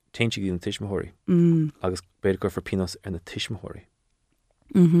stáilm teintse í na tiismathirí agus beidir gur for pinos ar na tiismathirí.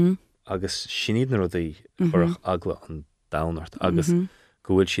 Agus sinad na rudaí chuireach agla an dánart agus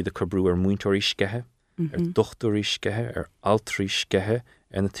go bhfuil siad a cobrú ar muintóirí scethe, ar dochtúirí scethe, ar altrií scethe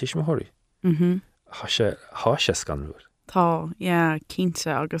ar na tiismathirí. Tá sé scanrúir. Tá,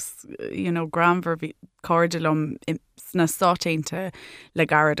 cínte agus gramhar cordilum na státeinte le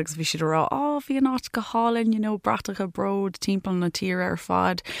garad agus bhí siad rá bhí an áit go hálinn bratacha brod timppla na tíre ar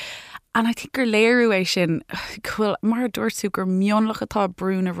fad. And I think gur léirú é sin chuil mar dúirtú gur mionlach atá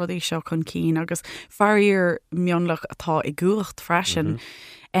brún a rudí seo chun cín agus farír mionlach atá i gúacht freisin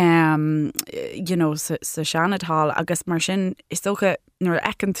sa seanadhall agus mar sin is socha nuair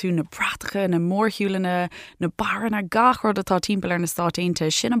ecan tú na bratacha na mórthúlanna na baranna gachard atá timppla ar na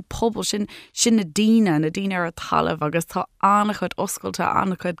státeinte sin an pobl sin na díine ar a talamh agus tá annachchud oscailta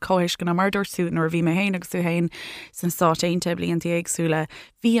annachchud cóis go na mar dúirtú nuair bhí mé héin agus tú héin san státeinte blianta éagsúla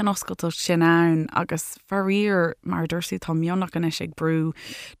bhí an oscailta sin ann agus farír mar dúirtú tá mionach an ag brú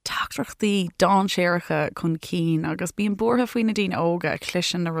teachtrachtaí dáséiricha chun cín agus bíon bortha faoin na díine óga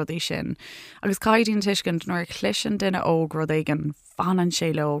clisin na rudí sin agus caiidín tuiscint nuair clisin duine óg rud éigen fanan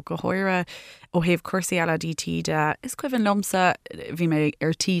sé le go háire ó héobh cuasaí LDT de is cuimhann lomsa bhí mé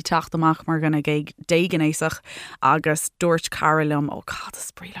ar tí tacht amach mar gona dégan éasach agus dúirt carlumm ó cad a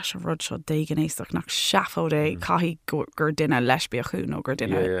sprí leis an rud seo dégan éasach nach seafód é caithí gur duine lesbí a chu nó gur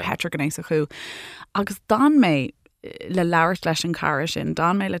duine hetragan éasach chu agus dan mé le leirt leis an cara sin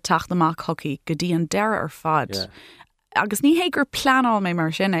dan mé le tacht amach hoci go dtí an deire ar fad agus ní hé gur planál mé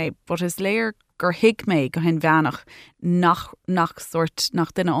mar sin é, but is léir gur hiic méid go hen bheannach nach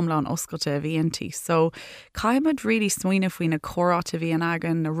duine omláin oscailte a bhíontí. So caiimid ri smuoine faoin na chorát a bhí an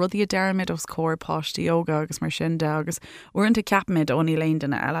agan na rudí a deirmid os cóir páistí yoga agus mar sin de agus uanta ceapmid óní léon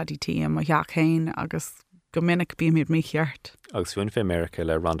den na LADT am heachchéin agus go minic bíimiid mí cheart. Agus bhain fé America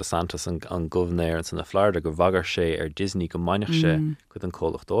le Ron DeSantis an govnéir an sanna Florida go bhagar sé Disney go mainach sé chud an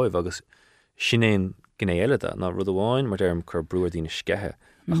cólacht dóibh agus sinnéon gné eileide ná rud amháin mar derm chur breúir dína scethe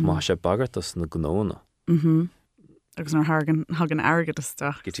ach má sé bagartas na gnóna. Agus nar hagan agad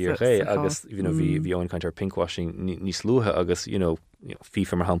isteach. Gotíar ré agus bhí óin caiint ar pinkwashing níos luthe agus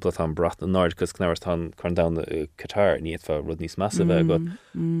FIFA mar hampla an brat an náid cos cnéir tá chun da Qatar ní fa rud níos massive go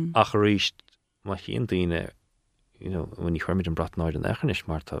ach ríist má chéon daoine when you chuirmid an brat náid an echanis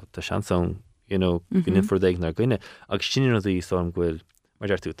mar tá seansán gin for déag nar gine agus sin íám ghfuil mar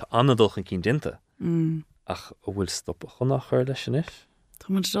deirú tá anadulchan cín dinta ach bhfuil stop chunach chuir leis sin is.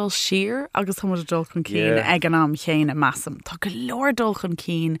 Tá muid dul siar agus tá muid dulchan cín ag an am chéine massam. Tá go leor dulchan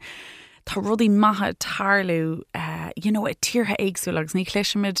cín tá rudí maithe tarlú i tíortha éagsú agus ní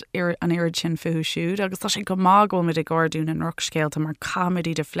chléisiimiid an irid sin fuú siúd agus tá sé go mágóid i gcóún an rockscéalta mar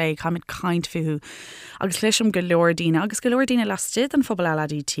comedy de phlé chaid caint fuú agus leisim go leordíine agus go leordíine lastíid an phobal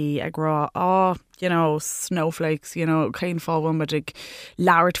LADT ag rá snowflakes céim fábhfuil muid ag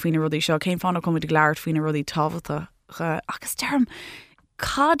leabhart faoine rudí seo céim fána chumid ag leabhart faoine rudí tábhata agus term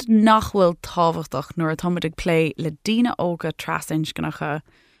cad nachhfuil tábhachtach nuair a táid ag play le díine óga trasins gannacha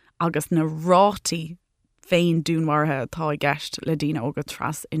agus na rátaí féin dúnmhartha tá i gceist le díine óga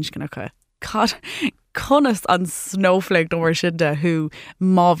tras inscinnacha. Cad conas an snowflake nó mar sin de thu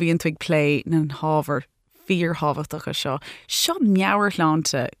má bhíonn tú ag play na hábhar fíorthabhachtacha seo. Seo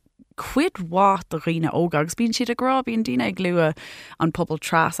meabharláinte cuid wát a riine óga agus bíonn siad ará bíon daoine ag lua an pobl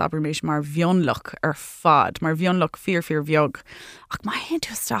tras aber méis mar bhionlach ar fad, mar bhionlach fíor bheog. Ach má hen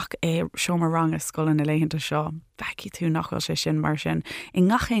tú isteach é seo mar rang a scoil na léhananta seo. Beici tú nachil sé sin mar sin. I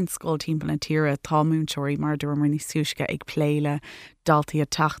ngachéin scóil timp na tíre tá múnseoirí mar dúir mar ní súisce ag pléile daltaí a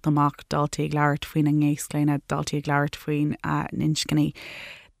tacht amach, daltaí ag leabhart faoin a ngéascléine, daltaí ag leabhart faoin a ninscinní.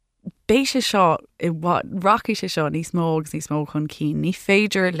 Béise seo raci sé seo níos mó chun cín. Ní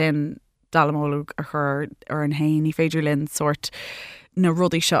féidir linn dalamólú a chur ar an hain, ní féidir linn sort na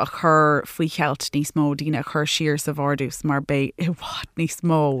rudaí seo a chur faoi chealt níos mó díine a chur siar sa bhardús mar bé i bhhat níos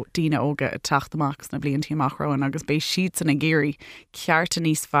mó díine óga a taachtamach na blionntí amachráin agus bé siad san na géirí cearta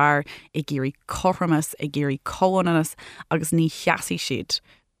níos fearr i géirí choramas i géirí cóananas agus ní cheasí siad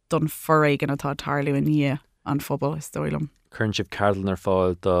don forréigen atá tarlú in ní an phobal is dóilm. Churn sibh cardlan ar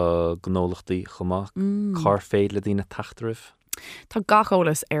fáil do gnólachtaí chumach cá féad le dtíine taachtaribh. Tá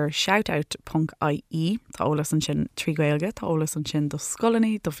gacholalas ar shoutout.ie tá olalas an sin tríghailge, tá olalas an sin do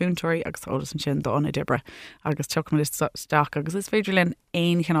scolaní, do fúntóirí agus tá olalas an sin do anna dibre agus tuachmid isteach agus is féidir linn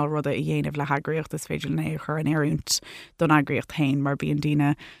aon cheanál ruda i dhéanamh le hagraíocht is féidir linn chur an éireúnt don agraíocht hain mar bíon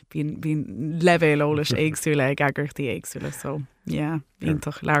díine bíon levéil olalas éagsúla ag agrachtaí éagsúla so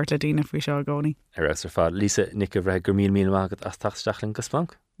ionintach leabhart le díine faoi seo gcónaí. Ar as ar fád Lísa nic a bhreith gur míl mágad as tachtsteachlinn go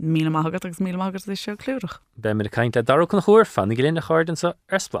splanc. Míle mágad agus míle mágad is seo clúdach. Ben me de caint le darú chun chuir fannig go lína cháirdan sa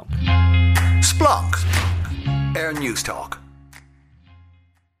ar splanc. Splunk. Air News Talk.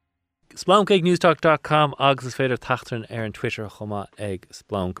 Splunk ag newstalk.com agus is féidir tachtran ar an Twitter chuma ag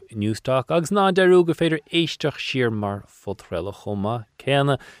Splunk Newstalk agus ná dearú go féidir éisteach siar mar fodrella chuma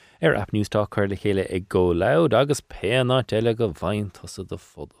céanna ar app Newstalk chuir le chéile ag go loud agus péanna teile go bhain tosa do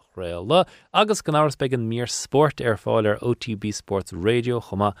fod réile agus gan áras began mír sport ar fáil ar OTB Sports Radio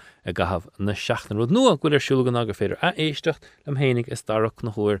chuma a gahabh na seachtain rud nua gúil ar siúlagan aga féidir a éisteach lam hénig is darach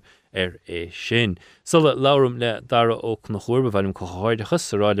na chuir ar é sin. Sulla lárum le dara ó na chuir bhhaim choáidechas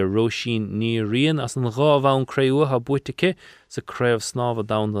sa ráile Róisín ní rion as an gábhán créútha buitice sa créibh snábh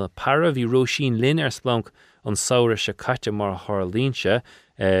da na para bhí Róisín linn ar Splunk an saoire se caite mar Harlínse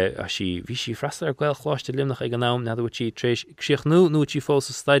a si bhí si freistal ar ghail chláiste limnach ag an nám na bhfuil si tréis sioch nó si fós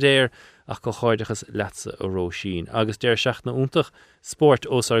sa staidéir ach go cháidechas letse a Róisín. Agus déir seach na úntach sport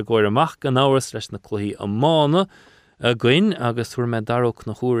os ar ggóir amach gan áras leis na cluí a mána a gcuin agus thuair me darach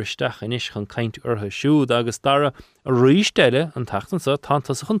na chuiristeach inis chun caint ortha siúd agus dara a ríisteile an tachtan sa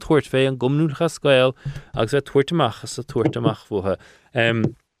tanta sa chun tuairt fé an gomnúcha scail agus a tuairtamach sa tuairtamach bhutha.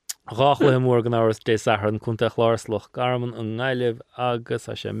 Ráchla mór gan áras dé sahar an cúnta chláirslach garman an ngáileh agus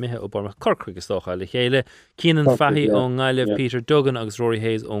a sé mithe ó barmach corcrugus dócha le chéile cían fahí ó ngáileh Peter Duggan agus Rory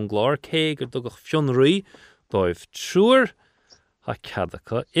Hayes ón glár cé gur dugach fionraí dóibh trúr ha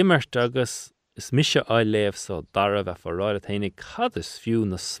ceadacha immert agus is mise á léamh sa dara bheith ráid a taine cad is fiú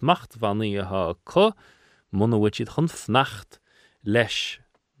na smacht bhanaí atá có muna bhfuil siad chun fnacht leis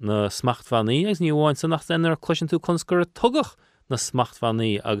na smacht bhanaí agus ní bháin san nach ar cluisin tú chun gur tugach na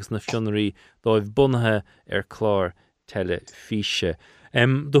smachthaní agus na fionnaí dóibh bunathe chlár telefíe.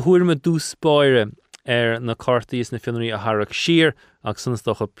 Do thuair me dús spáire na cartaíos na fionnaí a Harach siar agus sunas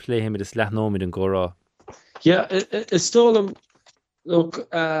do pléimiid is lethnóid an górá. Yeah, is stolam look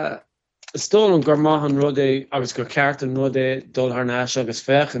stolam gur maithan rud é agus gur ceartan rud é dul thar náis agus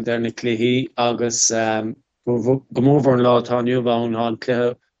fechan ar na cluichí agus gomómhar an látá nniuhán an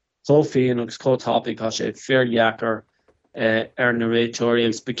cluithe chomhfíon agus cótápaigh tá sé fearheachar ar na réiteoirí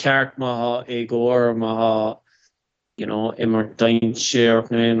agus beceart maitha ag gcóir maitha immer dain séach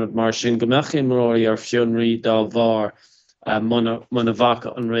na mar sin gombeach imróí ar fionraí dá bhar mana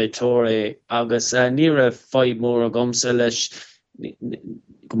bhacha an réiteoirí agus ní raibh fadhb mór a gomsa leis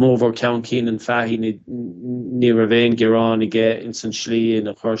gomómhar ceann cín an feithí ní raibh éon gearán ige in san slí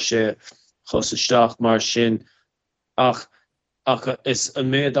na chuir sé chus isteach mar sin ach is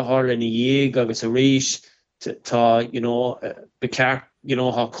an méid a tharla na dhéag agus a rís tá beceart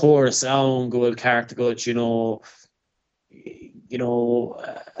ha chóras ann go bhfuil ceart agat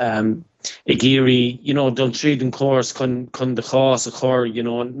I géirí dul tríd an chóras chun de chás a chur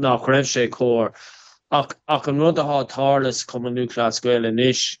nach raibh sé chór ach an rud atá tarlas cum an núcleas scoil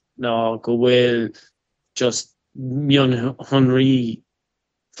inis ná go bhfuil just mion honraí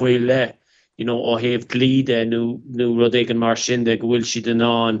foioi le ó héobh glíde nó rud ag an mar sin de go bhfuil siad an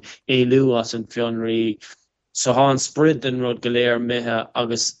an éilú as an fionraí so há an sprid an rud go léir mithe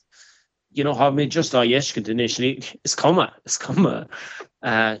agus ha mé just á dhéiscint inis is cuma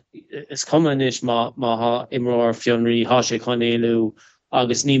inis má ha imróir fionraí há sé chun éilú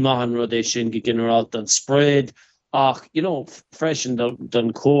agus ní maithan rud é sin go generalt an spread ach freisin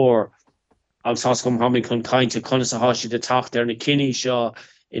don cór agus has gom ha mé chun cainte chun a há si de tacht ar na cinní seo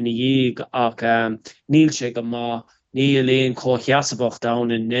ina dhéag ach níl sé go má ní léon cócheasabach da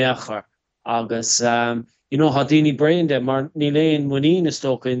in néachar agus ha daoine breinde mar ní léon muí na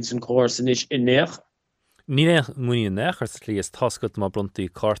stocain san córas inis in néach. Ní muí an nechar lí is tascot má bruntaí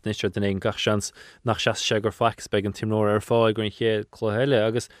cartníir den éon gachseans nach sé gur feics be an timnóir ar fáid gur ché chluhéile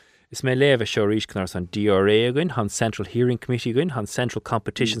agus is mé léh seo ríscanar san DRA againn, han Central Hearing Committee againn, han Central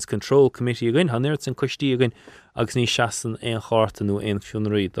Competitions Control Committee againn, han nuirt san costí againn agus ní seaan éon charta nó éon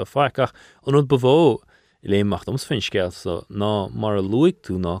fiúnaí do feicach an rud bhó I léonmacht fin scéal so ná mar a luigh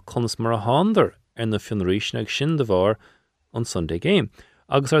tú ná conas mar a hándar ar na fiúnaí ag sin de bhar an Sunday game.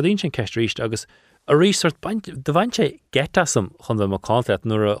 Agus ar dtíon sin ceist ríist agus a rísart de bhaint sé getasam chun bheith mácáilteat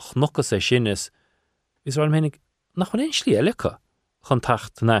nuair a chnochas é sin is rá ménig nach chun éon slí eilecha chun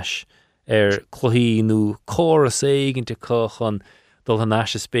tacht neis chluí nó choras éiginnta chun dul an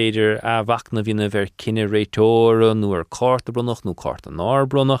neis spéidir a bhachna bhína bhar cinenne réitóra nó ar cárta brunach nó cárta ná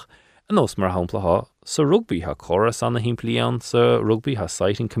brunach an nós mar haplatá sa rugby ha choras anna himplaíán sa rugby ha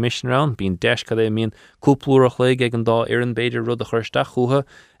sighting commissioner an bíon deiscad é míon cúplúach le ag an dá ar an beidir rud a chuirteach chutha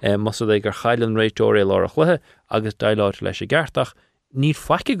mas é gur chaileann réitóir lá a chluthe agus dailáir leis a gceartach ní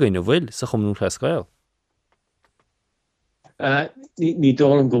feice goine bhfuil sa chumnú le scail. Ní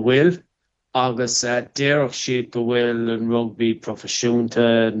dólam go bhfuil agus déireach siad go bhfuil an rugby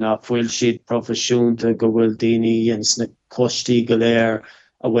profisiúnta na bhfuil siad profisiúnta go bhfuil daoine ins na costí go léir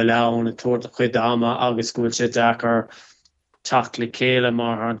a bhfuil ann a tuairta chuid ama agus go bhfuil sé dachar teacht le céile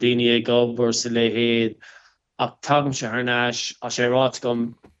mar an daoine ag gobar sa le héad ach tagam sé ar náis a sé ráit gom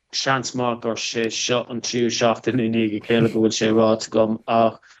seansmach gur sé seo an tríú seachtain in ag céile go bhfuil sé ráit gom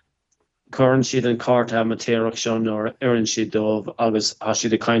ach chuann siad an carta amatéireach seo nóir iann siad dómh agus a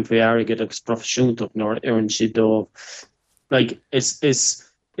siad a caint faoi airgid agus profisiúntaach nóir iann siad dómh. Like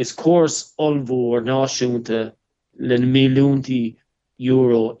is córas olmhór náisiúnta le milliúntaí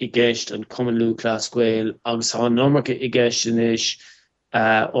euro I gceist an Cumann Lúthchleas Gael agus há nómarcha I gceist inis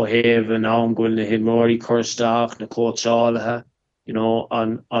ó thaobh an am-gúil na himóirí chuirteach na cóiteálathe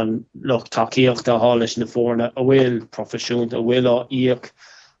an lucht takeíocht a hális na fórna a bhfuil profisiúnta a bhfuil á íoc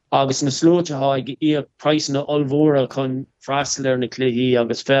agus na slóite há ag íoc praisna olmhóra chun freistal ar na cluichí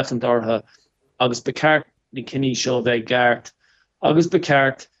agus fechant ortha agus beceart na cinní seo bheith gceart agus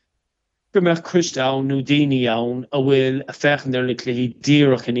beceart go meach Christ ann nó daoine ann a bhfuil a fechan ar na cluichí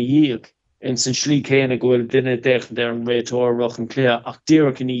díreach ina dhéag in san slí céanna go bhfuil duine dechan ar an réitóireach an cluiche ach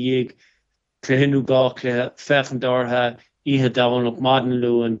díreach ina dhéag cluicheanú gá cluiche fechan ortha ihe dahanach madan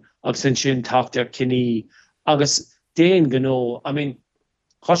luúin agus sin tacht ar cinní agus déan gnó I mean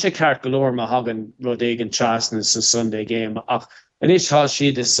Tá sé ceart golóir má hagan rud éigen trasna sa Sunday game ach inis tá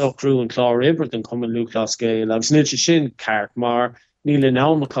siad is socrú an chlár ibre an Cumann Lúthchleas Gael agus níl sé sin ceart mar níl in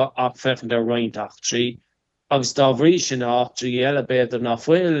ámacha ach fechan ar roiintach trí agus dá bhrí sin ach trí eile beidir nach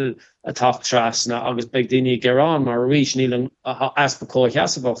bhfuil a tacht trasna agus beag daoine gerán mar rís níl an aspa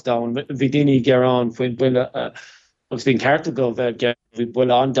cócheasabach da bhí daoine gerán faoin buile agus bhín cearta go bheith bhí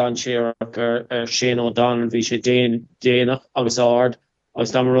bula an Dan séar Shane O'Donnell bhí sé déanach agus ard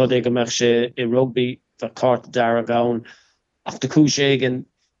agus dá rud ag go meach sé I rugby the cart dar gaun after Cúiségin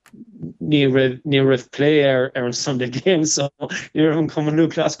ní rih play an Sunday game so ní an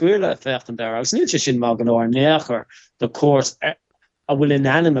cumú clascuile fechttan dar agus níl sin má an áir néachar the course a bhfuil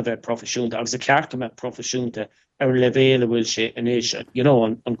inanam a bheith profisiúnta agus a cearta me profisiúnta levéle bhfuil sé in éise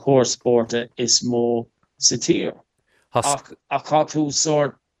an course sporte is mó sa tír ach cá tú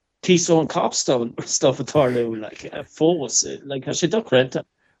sort tíso an capstone stuff atarú fós sé dorenta.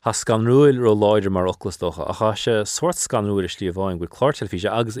 Has scanrúil ro láidir mar oclastócha a cha se sort scanrúil is líomh bháin go chlár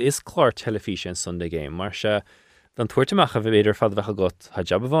telefíe agus is chlár telefíe an Sunday game mar se dan tuairteach a bh éidir fad bhecha got ha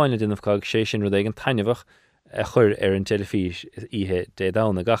jab bháinna dunnah cag sé sin rud an tainehah a chur an telefís ihe dé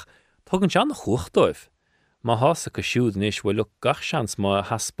dána gach tugann se an chuchtdóibh. Má hása go siúd níos bhfuil gach seans má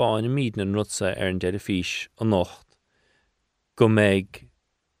haspáin míad na nutsa an telefís an nocht. Go méid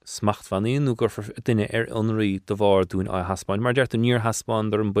smacht van íonú gur duine anraí do bhar dún a haspáin, mar deirtú níor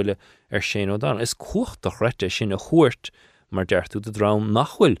haspáin ar an buile Shane O'Donnell. Is cuacht a chreite sin a chuirt mar deirtú de drám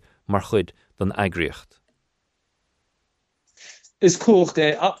nachhfuil mar chud don agriocht. Is cuacht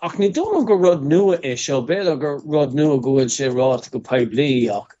ach ní dom go rud nua é seo béle gur rud nua gohfuil sé rát go peblií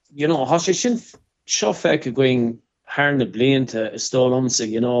ach há sé sin seo feic a going hána blianta is tólamsa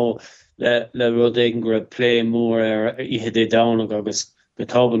le rud éigen gur play mór ihe dé dána agus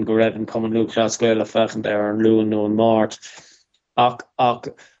gotában go raibh an Common Clascuile fechan ar an luúin nó an mát ach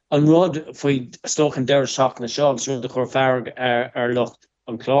an rud faoi stochan deir seach na seagus rud a chur fearg ar lucht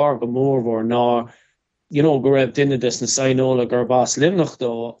an chlár go mór bhór ná go raibh duine dis na sainóla gur bás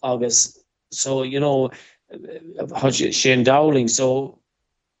limnachtó agus so sé an dowling so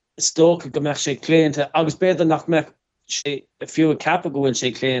stocha go meach sé cléanta agus beidir nach meach sé fiú cappa gohfuil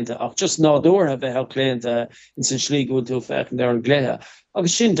sé cléanta ach just nádúir a bheith cléanta in san slí gohfuil tú fechan ar an gléthe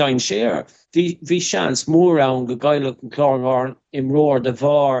agus sin dain séir hí seans mór ann go gaiileach an chlár imróir de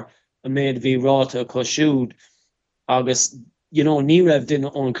bhar a méid bhí ráta chu siúd agus ní raibh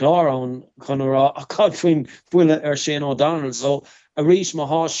duine ón chlár ann chunrá a cad faoin buile ar Shane O'Donnell so a rís má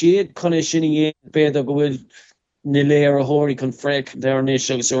há siad chuna sinna dhé beidir go bhfuil na léir a thóirí chun freic dar níos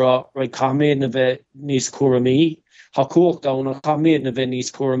agus rá chaméad na bheith níos cuaramí Tá cuacht ann chaméad na bheith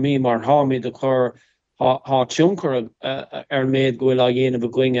níos cuaramí mar háméid a chur há tiúncar ar méid gohfuil a dhéanamh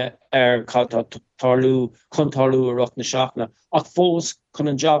goinge ar tarlú chuntarlú a rucht na seachna ach fós chun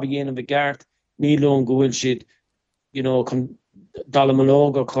an job a dhéanamh gceart ní lón gohfuil siad chun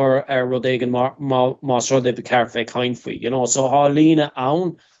dalamológa chur ar rud éigen más rud é ceart feic chain faoi so há lína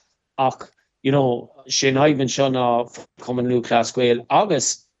ann ach sin haimhann seo ná Common Clascuile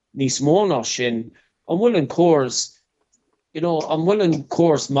agus níos mó ná sin an bhfuil an córas an bhfuil an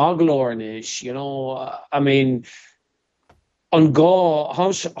córas maglóir is I mean an gá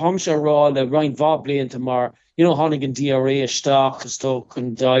hamse rá le roiint bhá blianta mar tháinig an DRA isteach gus tó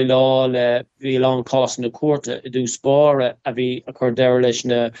chun dailá le bhí an cásan na cuarta I dú spáre a bhí a chur deir leis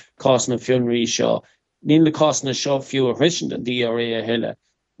na cásan na fiúnaí seo. Níl le cásan na seo fiú a hrisin an DRA a heile,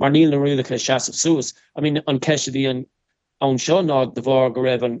 mar níl na rialacha seaamh suas. I mean an ceise bhí an seo ná de bhar go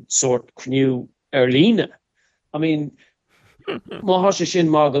raibh an sort cniú ar líne. I mean má há sé sin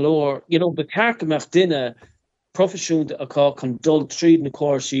má galóir, be cearcameach duine profisiúnta aá chun dul tríd na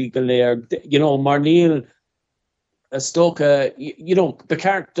cóirsaí go léir, mar níl stocha be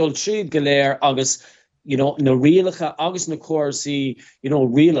ceart dul tríd go léir agus na rialacha agus na cóirsaí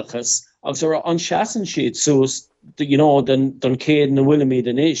rialachas agus ar an seaan siad suas don céad na bhuiile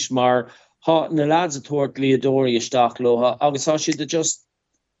den is mar na lads a tuairt líadóirí isteach lotha agus há siad just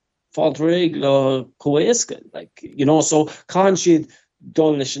fáilt réig le coéasca so cáin siad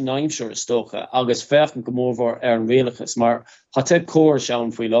dul leis an naimseir stocha agus fechan go mór ar an rialachas mar há te cóir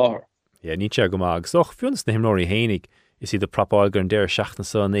seán faoi láthair. Ní te go mag soch fiúnas na himnóirí hénig is iad a propáil gur an déir seachna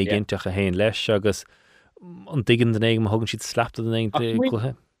sa na ggéinteach a héin leis agus an digan den éige thugann siad slapta den éige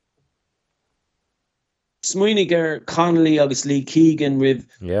gluthe. Smuoinnig ar Connolly agus Lee Keegan rih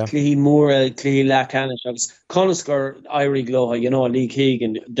clí móra clí lecanis agus conas gur airí glótha Lee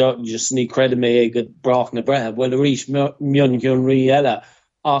Keegan just ní creide mé go brach na brethe bhfuil a rís mion rí eile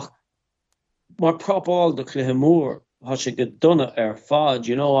ach mar propáil do cluthe mór há sé go donna ar fad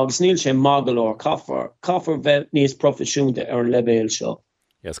agus níl sé magalóir caafar bheith níos profisiúnta ar an lebéil seo.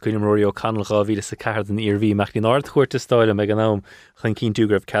 Yes, cuinim roií ó canalcha bhíle sa ceir an íorhí meach ní áard chuirta stáile me an nám chun cín tú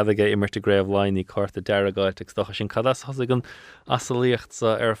greibh ceadaige imirta gréibh lein í carta dearagáid ag stocha sin cadas has an asalíocht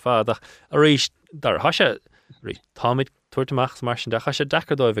sa ar fad ach a rééis dar hasise táid tuairteach mar sin de hasise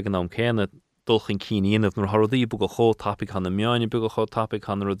decardóibh an nám céanna dulchan cííanamh nar thoí bu go cho topic an na meáine bu go cho topic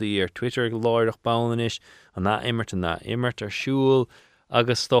an ruí ar Twitter go láirech banis an na immert arsúl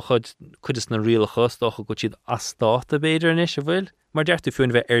agus stochad chud is na rialcha stocha go siad astáta beidir is a bhfuil. Mar deirtu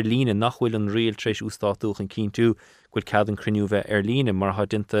fiúin bheith ar lína nachhfuil an rial treéis ústáúch an cín tú goil cad an cruniú bheith ar lína mar ha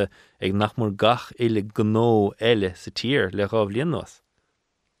dinta ag nachmór gach ile gó eile sa tír le ráh líonnos.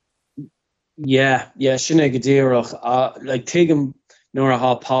 Yeah, sinna go ddéireach like tuigim nuair a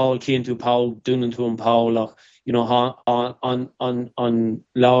ha Paul cían tú Paul dúnan tú an Paulach an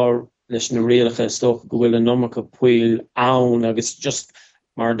leabhar leis na rialacha stocha go bhfuil an nómacha puil ann agus just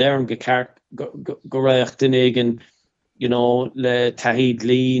mar dearm go raibh duine le tahid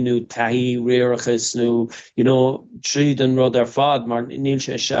lín nó tahí riarachas nó tríd an rud ar fad mar níl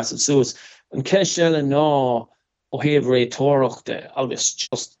sé seaamh suas an ceist eile ná ó thaobh réitóireachta agus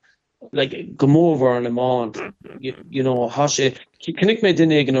just like gomóver an amount ha sé kinnig me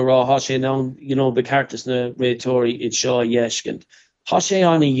din igen ra ha sé ná bekartas na rétóri it seo jeeskent ha sé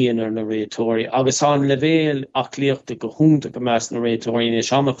an dhéanaar na rétóri agus an levéel achlíochtta go húnta go meas na rétóri is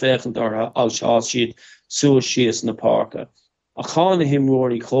ha fechent ar al siad suas sias na parka a chana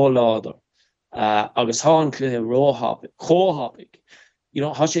himróí choláder agus há an clé chóhapig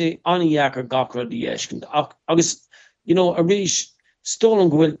ha sé anheachar gachra jeeskent agus a rís Stolen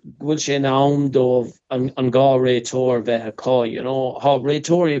gwil sé naam dómh an gá réitóir bheith cá, há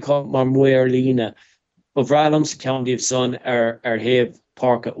réitóí mar muir lína, ba bhrealam sa ceanndíobh son ar héamh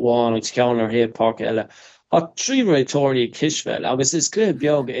parca bháin agus ceann ar héamh parca eile. Tá trí réitóirí Kisfell, agus is clé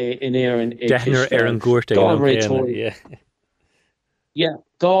beag in éan Deithnar ar an gúirta gá réitóirí.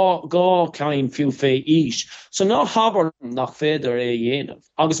 Gá caim fiú fé ís. So ná habar nach féidir dhéanamh.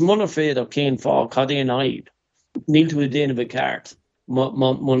 Agus munar féidir céim fá cad éon aib. Níl tú déanamh a ceart.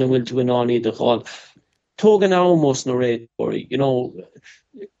 Muna bhfuil tú an áí de cháil. Tógan ámós na réitóirí,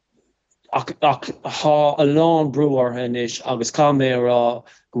 há a lán breúar inis agus cá mé rá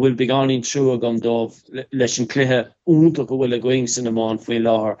go bhfuil beganín trú agam dómh leis an cluthe únta go bhfuil a going san amán faoi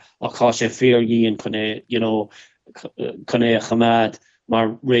láthair a cá sé féargíon chun é a chamad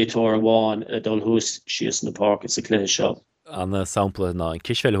mar réitóir amháin a dul thuas sios na park sa cluthe seo. An sampla ná an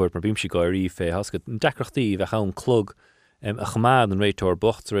Kisfellhúirt mar bím si gáirí fé hasca decrochtaí bheith an clog a chamad an réitóir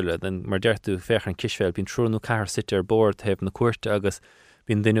bocht riile den mar deirtú fechar an Kisfell bín trúnú car sit ar bord heb na cuairte agus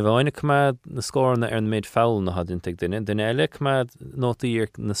bín duine bhhaine chamad na scórna ar an méid foul na hadint ag duine eile chamad nótaí ar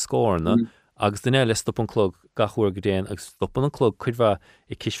na scórna agus duine eile stop an clog gachúir go déan agus stop an clog chuidhha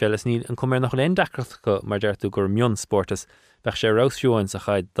i Kisfell is ní an cumir nach leon decrocha mar deirtú gur mion sportas bheith sé ráisiúin sa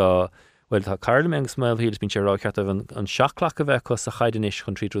chaid dá Well, tá Carlam agus mail hílas bín sé rá ceartah an seachlach a bheith cos a chaidanis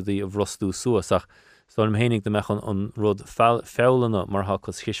chun tríúdaí a bhrostú suasach. So am hénig de mechan an rud fálanna mar ha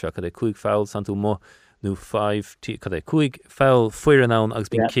cos hisisfe cad é cuaig fáil sanú mo nó 5 cad é cuaig fáil fuir an agus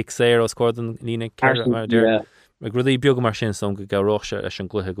bín kick séir os códan lína ceir mar deir. Ag rudí beag mar sin som go garáise is an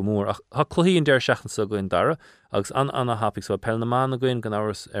gluthe go mór. Tá chluhíí an deir seachan sa goin dara agus anna hapig so pelnaán a goin gan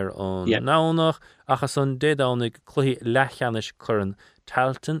áras ar an nánach achas an dédánig chluhí lechanis churan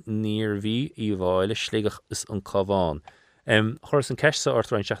taltan níor bhí í bháile slégach is an cabháin. Choras an ceiste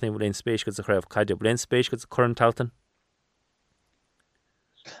orthrain seachnaí bhfuil spéis go a chréibh caiide bléin spéis go churan taltan?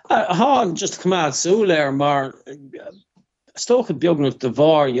 Há just cumad súléir mar stócha beagnach de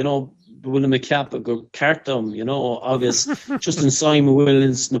bhar, bhfuil me ceap go cartam, agus just an Simon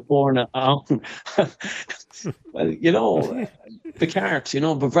Williams na fórna an. Well, the cart,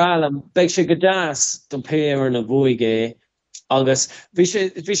 bhrealam, beag sé go das don péir na bhuaigé, agus bhí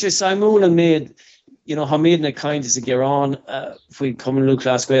sé Simon an méid, ha méid na kind is a gerán faoi cuman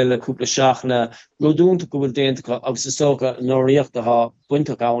lúclascuil le cúpla seachna rodúnta go bhfuil déanta agus is tócha nóíochtta ha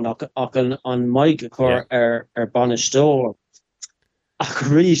buintach ann ach an maig a chur ar banistóir. Ach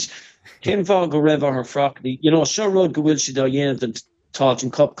rís, cén fá go raibh ar frachtaí, seo rud go bhfuil si dá dhéanamh an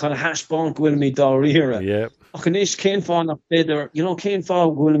táin cup chuna haisbán go bhfuil mí dá riire. Ach an is cén fá nach féidir, cén fá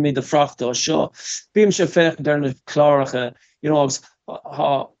go bhfuil mí de frachta seo. Bíam sé fecht ar na chláiricha, agus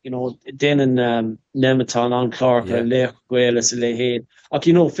déanaan nematán an chláircha léch gcuile sa le héad. Ach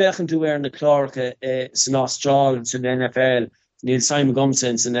fechan tú ar na chláircha san Austrráil san NFL, níl Simon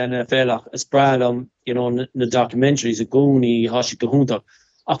Gumson san NFL ach is bralam, na documentaries a gúnaí hasí go húntaach.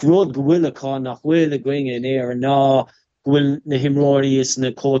 Ach rud go bhfuil aá nach bhfuil a gcuinge in éar ná bhfuil na himráirí is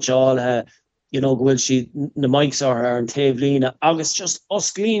na coachálathe, go bhfuil si na mics ar an taobh lína agus just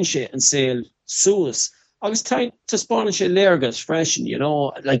osclíonn sé an saoil suas. Agus tá spáin sé léargas freisin,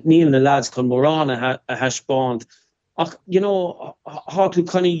 like níl na lads chun mórán a heispáint. Ach, há tú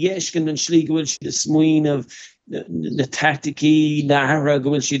chuna dhéiscin an slí go bhfuil si de smuoinmh na tacticí nahra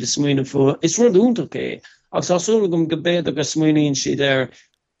go bhfuil si de smuoinmh fu. Is rud úntaach é. Agus tásúla gom go béad agus smuoiníonn siad ar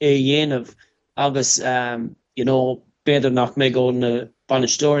dhéanamh agus you know beidir nach mé go na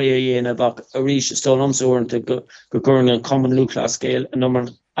banistória dhéana bach a ríis stólamsúirnta go gur an common luclas scéil an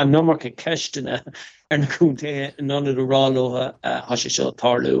nummer ke kechtene na cúnta none of the rálóha has seo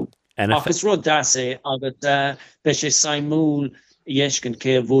tarlú. Agus rud da sé agus be sé saimúl jeesken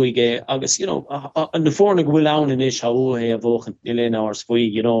ke bhuaige agus you know an de fórna bhfuil an is haúhé a bhchan ilén áhar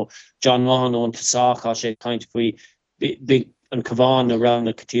faoi you know John Mahan on tasach a sé kaint faoi big an cavan around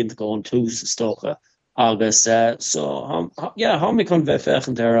na catínta go an tús stocha agus so yeah ha me kon bheith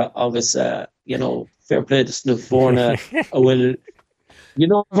fechen there agus you know fair play to snu fórna a bhfuil you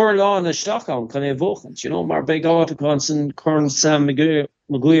know voor lá na Stockholm kan é bhchant you know mar be gáta consan chun Sam McGuire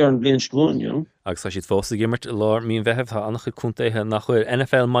an blian scoún you know agus siad fósta gimmert lár míon bheitheh tá annach chu chuntaithe nach chuir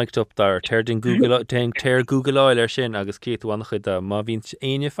NFL mic'd up dar teir Google Oil sin agus céú annach chud má bhín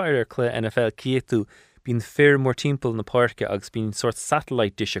aine fear clé NFL céú bín fear mór timppel na páirce agus bín sort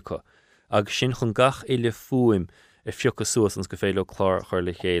satellite disecha agus sin chun gach ile fuim I fiocha suas ans go féile chlár chuir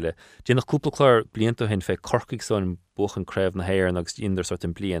le chéile. Dí nach cúpla chlár blianta hen fé corcaigh son buchan creibh na héir agus idir sort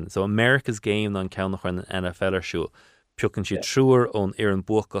an blian. So America's game an ceannach an NFL siú. Piúcann siad trúr ón ar an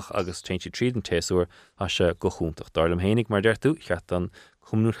buchach agus te tríd an téúir a se go chúntaach. Darlam hénig mar deirú cheat an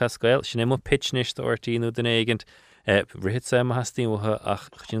cumnúcha scail sin émo pitchnis do ortíú den éigent. Rihit sé ma hastíúthe ach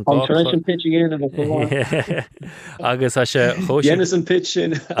sin agus a se an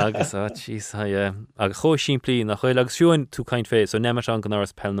pitchin agus agus cho sin plí nach chuil agus siúin tú kaint fé so nemar an gan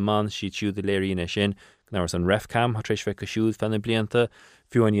áras pelnaán si siú de léiríine sin gnáras an refcam hat trééis fe go siúd fanna blianta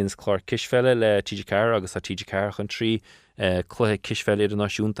fiúíons chlár kisfelle le TGCar agus a TGCar an trí chluthe kisfelle an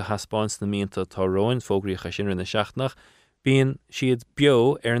náisiúnta haspáins na mínta táróin fógriícha sin rinne seaachnach bíon siad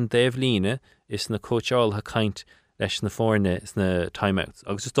bio an déh líne is na coachál ha kaint leis na fórne is na timeouts.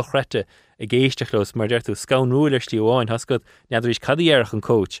 Agus is dochrete a géisteachlós mar deirú scaunrúileirtí óháin hascod neadidir is cadíarach an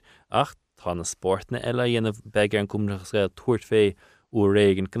coach ach tá na sportna eile dhéanamh beige an cumnachscail tuairt fé ó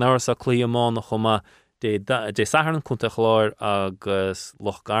réigen. Gnáras a clí amán nach chuma dé saharan chunta chláir agus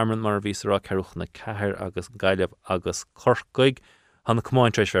loch garman mar vísará ceúch na cethir agus gaiileh agus corcaig hanna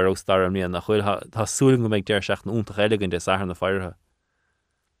cumáin treéis fear óstar am líon nach chuil tá súling go méid deir seach na únta eilegann dé saharan na feirthe.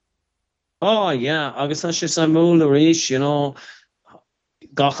 Oh yeah, agus an sé múl a rééis, you know,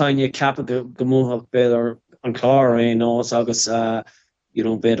 gachaine cappa gomúthach beidir an chlár é nás agus you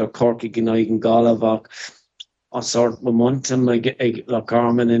know beidir corca gná an galach a sort momentum ag le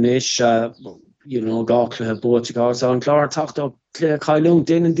Carmen in is you know gachluthe bóteá so an chlár tachtá clé chailún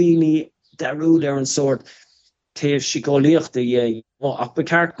déanaan daoine deúd ar an sort taobh si go líochta dhé ach be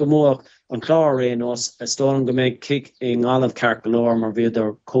ceart gomúach an chlár é nás stólan go méid kick in alamh ceart golóir mar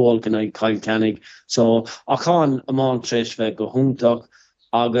bhéidir cóil gna Kyle Kennig so achán amán tréis bheith go húntaach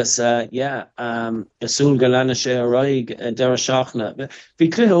agus isúil go lena sé a raig deire seachna bhí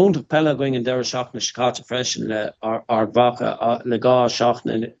cluthe úntaach pelle going an deire seachna sicáte freisin le ar bhacha le gá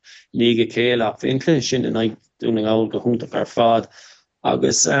seachna níige céile ach bhíon cluthe sin in ag dúning áil go húntaach ar fad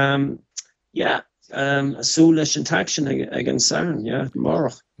agus asúil leis an taction ag an saoin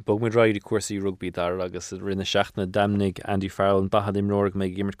marach. Bog mid raid I cuasaí rugby dar agus rinne seachna damnig Andy Farrell an bahad imróig me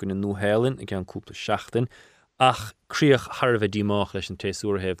gimmert gonne núhélinn ag an cúpla seachtain ach críoch Harbheith dímach leis an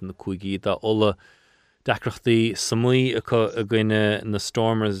téúrhéh na cuaigí da ola dacrochtaí samí a gine na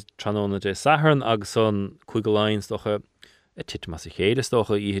Stormers tróna dé saharan agus an cuiigeláins docha tit mas chéide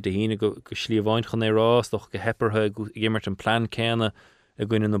docha ihe de híine go slíomháin chun é rás doch go hepperthe gimmert an plan céna a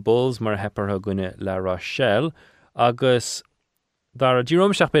gine na Bulls mar hepperthe gine le Rochelle agus dar a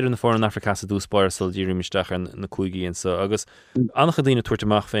ddíróisteach beidir na fór an Africasa dúspáir sul ddíróisteach na cuaigíon so agus annach a dtíine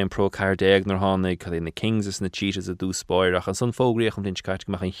tuairteach fé an pro cair déag nar tháinig cad na Kings is na Cheetahs a dúspáir ach an san fógraíoch an tinseáit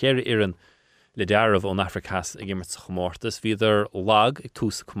goach an chéir ian le dearmh ón Africas ag gimmert sa chomórtas híidir lag ag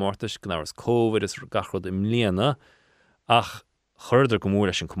tús chomórtas gnáras COVID is gachrod im líana ach chuidir go mór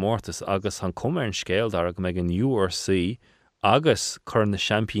leis an chomórtas agus an cumar an scéil dar go méid an URC agus chur na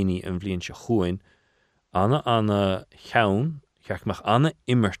championí an bblion se chuin anna cheann cheachmach anna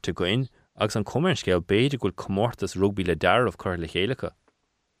immerte goin agus an cumar an scéil beidir goil chomórtas rugby le dearmh chuir le chéalacha.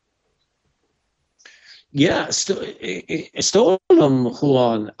 Yeah, stólam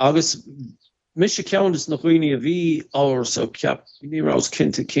chuáin agus mis sé ceann is nach chuoine a bhí áir so ceap nírás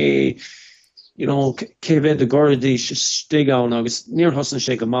cinnte cé you know cé bheith de goradí se stigán agus níor thosan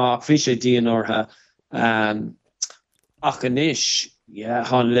sé go má fi sé díon ortha ach anis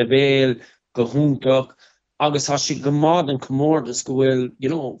há levéil go húntaach agus tá si go mád an comórtas go bhfuil you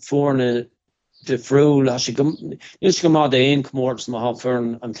know fórne de friúil tá si go mád éon comórtas má há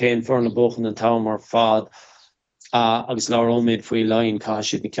fearn an céin fearn na bochan an tam mar fad agus láróméid faoi lein cá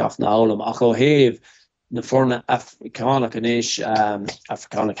siad na ceaf na álam ach ó héamh na forna Africanach an ish,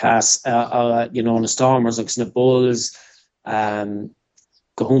 Africanach has, you know, na Stormers agus na Bulls,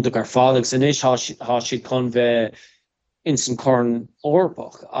 go hunta gar fádagus an ish há siad chun bheith instant corn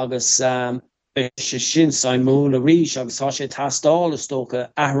orpach agus sé sin Simon a ríis agus há sé tastála stócha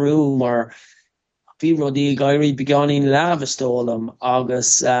ahrú mar bhí rodí gaiirí beganín lavastólam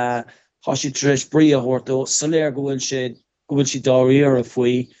agus há sé tris brí a hortó soléir go bhfuil si dáíar a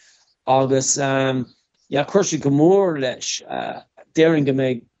faoi agus chuir si go mór leis déiring go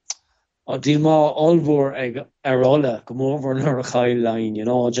méid dí má olmhór ag arrála go mórhar nar a chail lein, you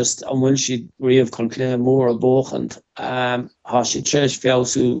know, just an bhfuil si riamh chun clé mór a bóchant há si tris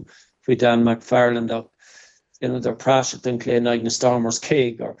fiáú faoi Dan McFarland ach you know, they're prashed and clean like the Stormers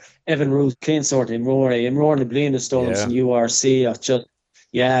cake or Evan Ruth clean sort in roar the blame the Storms in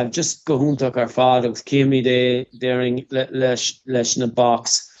URC just go home to our father came me during lesh in the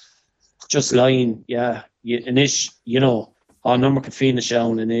box just lying in ish you know our number can finish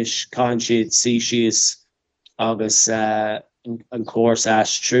down in ish can't see she is August and course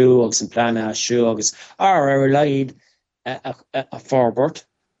ash true August and plan ash true August are relied a forward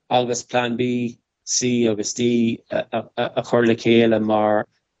August plan B C agus D a churla céile mar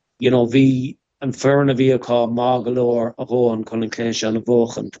you know bhí an fearna bhí aá má golóir a bhin chun an cléise an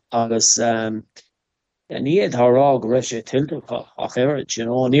bhchant agus níiad thrá go raibh sé tiltúcha ach éirid you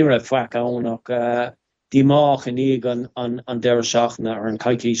know ní raibh faic ann ach dímách in íag an deire seachna ar an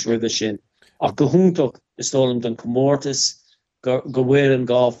caiicís ribh sin ach go húntaach is tólam don commórtas go bhfuil an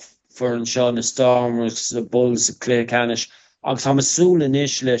gáf for an seo na Stormers na Bulls a clé canis agus tá masúla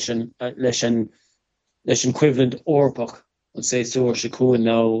níos leis an equivalent orpach and say so she cool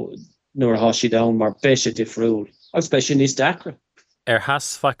now nor hashi down mar beshe difrúl especially is dacra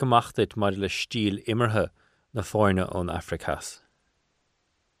has fakamachtit mar le stíl immerhe na fáine ón Africas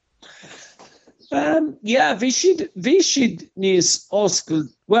vi should níos oscail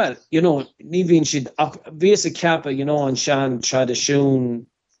well you know ní vín siad ví a cappa you know an sean tradiisiún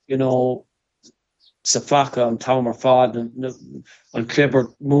you know sa faca an tamar fad an Clifford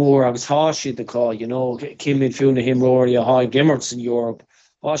Moore agus há siad a cá you know céimid fiúna himróí a há gimmerts in Europe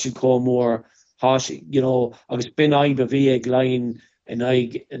há siad có mór há you know agus bin aib a bhí ag lein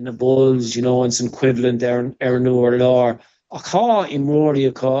in the Bulls you know an san equivalent ar nuair lár a cá imróí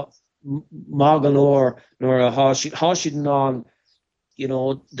a cá magalór nuair a há siad ná you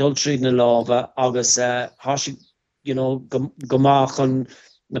know dul tríd na lábha agus há siad you know gomach an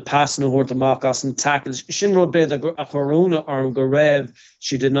na pass na hort amach as an tackles sin ro bed a chorona arm go raibh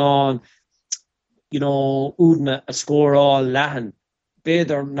si den on you know údna a score all lahan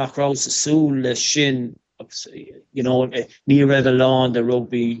beidir nach raus súl le sin you know ní raibh a lán de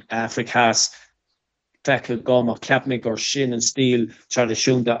rugby Africas fecha gom a capmic or sin and steel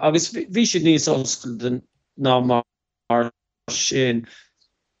tradiisiúnta agus bhí si níos oscail den ná mar sin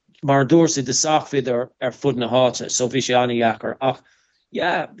mar dúirsa de sachfid ar fud na háte so bhí si aniachar ach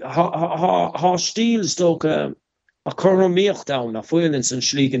há stíl stocha a chumíocht down a foiilinn san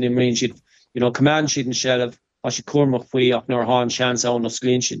slígan im réon siad you know command siad an shelf a si cuamach faoi ach nar há an chance ann os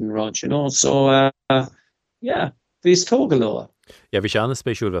glíonn siad an rud you know so bhís tóga loa bhí sé anna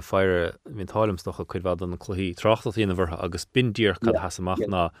spéisiúil bheith feire hín tálimstocha chuid bhd an chluí trachtal íana bhartha agus bindíor cad hasamach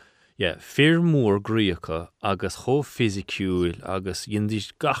ná fear mór gríocha agus cho fisiciúil agus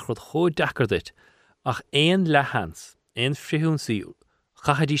dhéondís gachrod cho dacardit ach éon lehans éon friúnsaí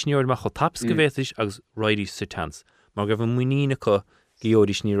chachadís níor mar cho taps go bhéis agus roidís sutans mar go bh muíine go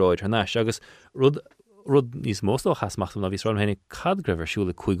geodís ní roid hanáis agus rud níos móstal hasachtam na bhís ram héna cadgrah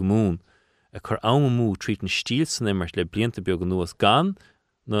siúla chuig mún a chur am mú trítan stíl san immert le blianta beag an nuas gan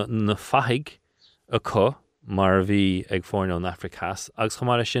na faig a có mar bhí ag fáin an Africas agus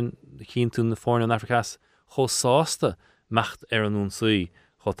chumara sin cín tú na fáin an Africas cho sásta mecht ar an únsaí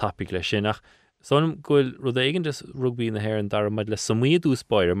cho tapig le sin ach Sonm goil rud éigen dus rugby na hair an dar maid le samí dús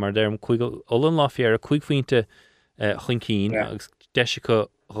bair mar derm chuig olan láfiar a chuig faointe chuin cín agus deise go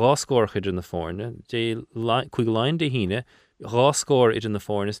ráscóir chuidir na fáine dé chuig lein de híine ráscóir idir na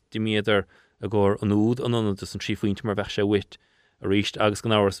fáinas de méidir a ggur an úd an dus an trí faointe mar bheith sé wit a ríist agus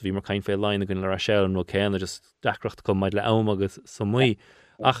gan áras bhí mar caiin fé lein a gon le ra se an nó céan a just decrocht go maid le am agus samí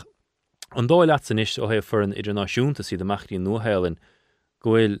ach an dóil leat san is ó heh for an idirnáisiúnta si de machtíí nóhéilin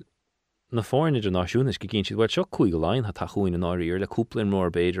goil na fáin idirnáisiúnis go ginn siad bhil seo chuig go lein ha tachuoin an áíir le cúplainn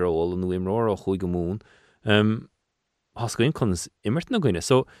mór beidir óil an nuimróir ó chuig go mún has goin chun immert na gine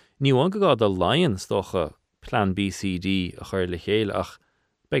so níháin go gád a lion stocha plan BCD a chuir le chéile ach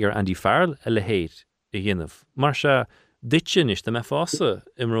begur Andy Farrell a le héad I dhéanamh mar se dit sin is de me fása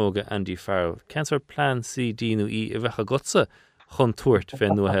imróga Andy Farrell Cancer plan CD nó I bheitcha gotsa chun tuairt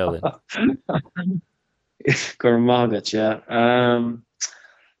fé nu hélinn gur mágat, yeah.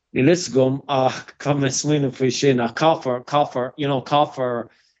 Ní lis gom ach cum is swinine faoi sin a coffer, you know, coffer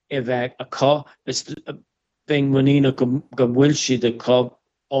I bheith a có is being manina go bhfuil siad a có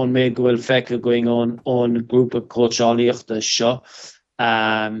ón méid go bhfuil feice going on grúpa coachálaíochta seo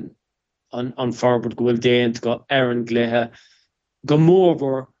an forbert go bhfuil déint go an gluthe go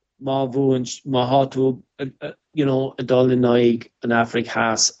mórmhór má bhuain má háú you know, a dul in naig an Afric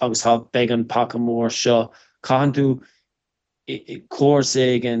has agus ha beg an pac mór seo canú córs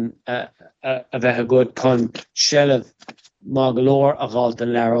igen a bheith a good chun sellh má golóir a gáil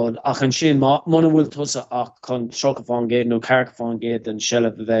an leród ach an sin mana bhfuil tusa ach chun trochafáin géad nó carcafáin géad an sellh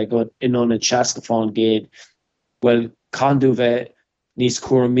a bheith good inon an teascafáin géad well canú bheith níos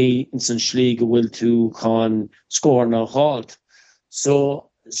cuairmí in san slí go bhfuil tú chun scór nó hált so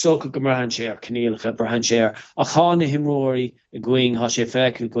go brahan sé ar cníalcha brahan sé ar a chána himróirí a going há sé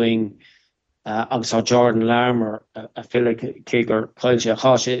feic going agus á Jordan Larmer a fila cégur chláilte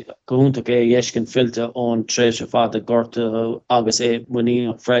chá sé goúnta é dhéiscin filta ón tréis a fad a gorta agus é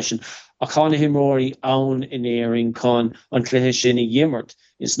muí freisin a chána himróirí ann in éing chun an cluthe sin I dhimmert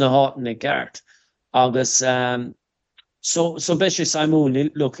is na hátan na gceart agus so be sé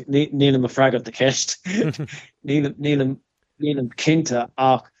Simún look nílam a freagat de ceist nílam cinnte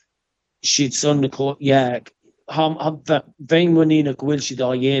ach siad sun na bhéin muína go bhfuil siad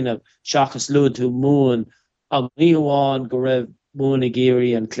á dhéanamh seachas lúd tú mún ag ní hamháin go raibh mún I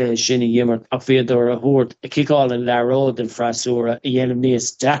géirí an clé sin I dhimmert ach féidir a thuirt a cicáil an leród an freisúra I dhéanamh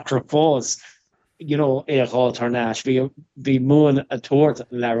níos deacra fós you know, é a gáil tarnáis bhí mún a tuairt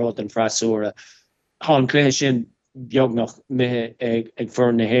an leród an freisúra há an clé sin beag nach mithe ag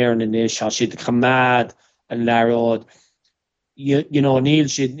fear na hÉireann inis há siad chamád an leród you know, níl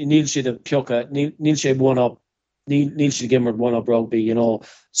siad a piocha níl sé one-up níl siad gimmert one-up rugby, you know,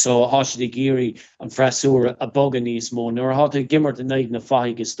 so há siad a géirí an freisúra a bogan níos mó nuair há tú gimmert a naig na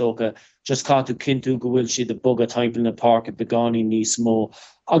faigh is tócha just catú cintú go bhfuil siad a bog a timppla na park a begáí níos mó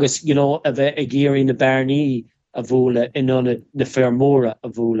agus you know, a bheith a géirí na Berní a bhúla inon na Fairmóra a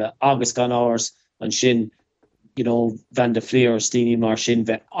bhúla agus gan áras an sin you know, Van de Fleer Steenie mar sin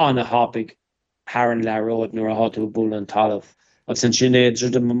bheith anna hapig Haran leród nuair a há tú búla an talamh agus san sin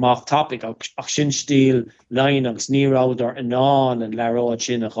éidir de amach topic ach sin stíl lein agus níráidir anán an leróid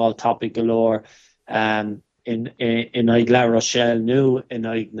sin a gáil topic golóir in ag Le Rochelle nó in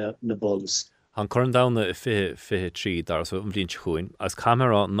ag na Bulls. An chun dána I fi trí dar so an bblin chuin as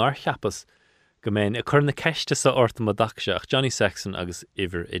camera nar cheappas go mbein a chur na ceiste sa orta mo dachseach Johnny Sexton agus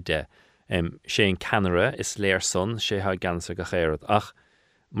iver I de sé an Canara is léir son sé ha gansa go chéad ach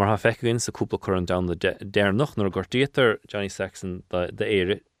mar ha feicinn sa cúpla chun dána déirnach nar gortítar Johnny Sexton de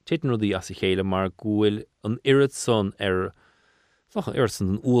éire titan rudí as I chéile mar gúil an irid son irid san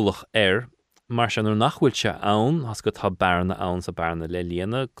an úlach mar se nar nachhfuil se ann has go tá bearna ann sa bearna le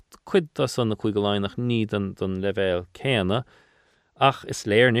líana cuid san na chuig go láinach ní don levéil céanna ach is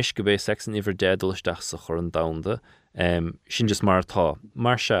léir níos go bé Sexton iver dédulteach sa chur an damda sin just mar tá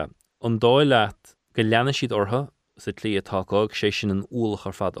mar se an dóil leat go leanna siad ortha sa tlí atáág sé sin an úlach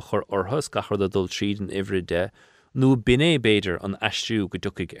ar fad a chur ortha gachar a dul tríd an ivre de nó binné béidir an astriú go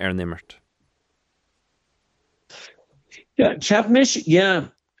ducaigh nimmert. Ceap mis,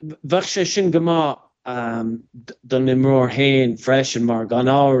 bheith sé sin go má don nimróir hain freisin mar gan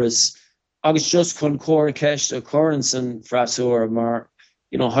áras agus just chun cóir ceist a chorann san freisúr mar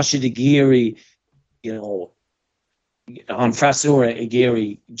you know, há siad a géirí you know, an freisúra I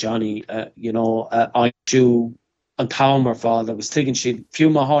géirí Johnny you know, aimsiú an támar fád agus tuigeann siad fiú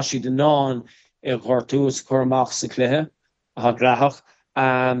má há siad an náin I ghartús chuirmach sa cluthe a grathach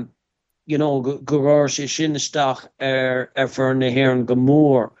you know, go rair sé sin isteach fear na hÉireann go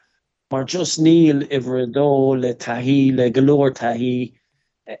mór mar just níl iver dó le taihí le golóir taihí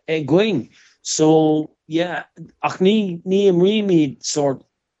going so ach ní am riimiid sort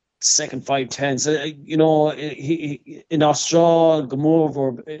second 5-10 you know in Austrál go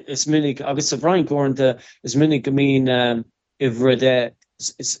mór is minic agus sa bhrain goranta is minic go mín iver de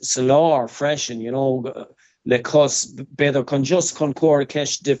sa lár freisin you know le cos beidir chun just chun cóir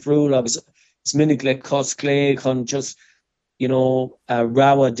ceist difriúil agus is minic le cos clé chun just you know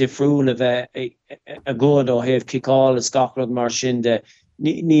rawa difriúil a bheith a good ó héamh cicáil is gachrad mar sin de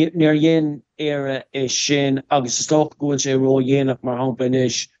níor dhéon éire is sin agus stoch gúil sé ró dhéanamh mar hampla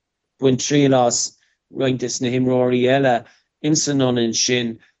inis buin trí las rointas na himróirí eile insanon in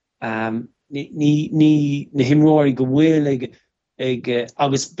sin ní na himróirí go bhfuil ag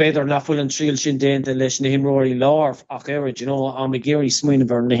agus beidir nafuil an tríal sin déanta leis na himróirí lár ach éirid you know am géirí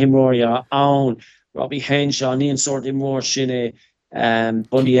smuoinebhar na himróirí ann Robbie Henshaw níon sort imór sin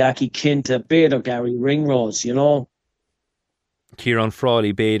Bundyaki Kinta, Beidir Gary Ringrose, you know. Kieran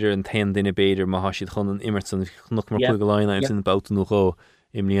Frawley Bader and 10 dinne Bader ma hasid chun an Immerson noch mar Yeah. plug line out Yeah. in about no go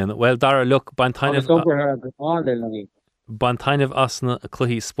imnian. Well Dara look bantain of asna a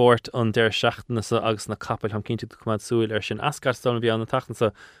cluhi sport on der schachtna sa agus na kapel ham kintu kumad suil sin askar ston bi an tachten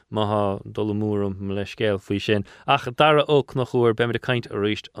sa maha dolmurum le scale fui sin. Ach Dara ook noch oor bem de kaint a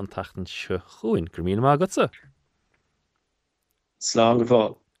recht an tachten chuin Grimina ma gotsa.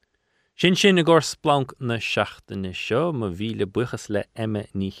 Slangefall. Sin a gors blank na seachtainna seo má bhíle buchas le Emma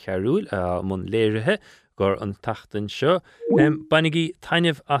ní Charúil a mun léirithe gur an tachtain seo. Banigí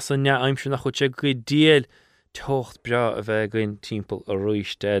taineh as an neaimsú nach chute go díal tocht bra a bheith goin timppel a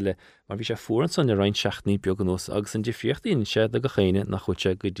roiistéile, mar bhí sé fuan san na rein seachtaí beag an os agus an difriochttaín sé a go chéine nach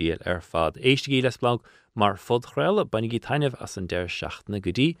chute go díal ar fad. Éistigí les blank mar fod chréile banigí taineh as an deir seachtainna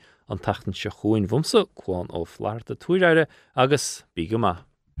godí an tachtain seo chuin bhumsa chuáin ó flairta túireire agus bí go maith.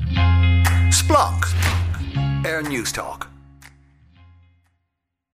 Splunk. Air News Talk.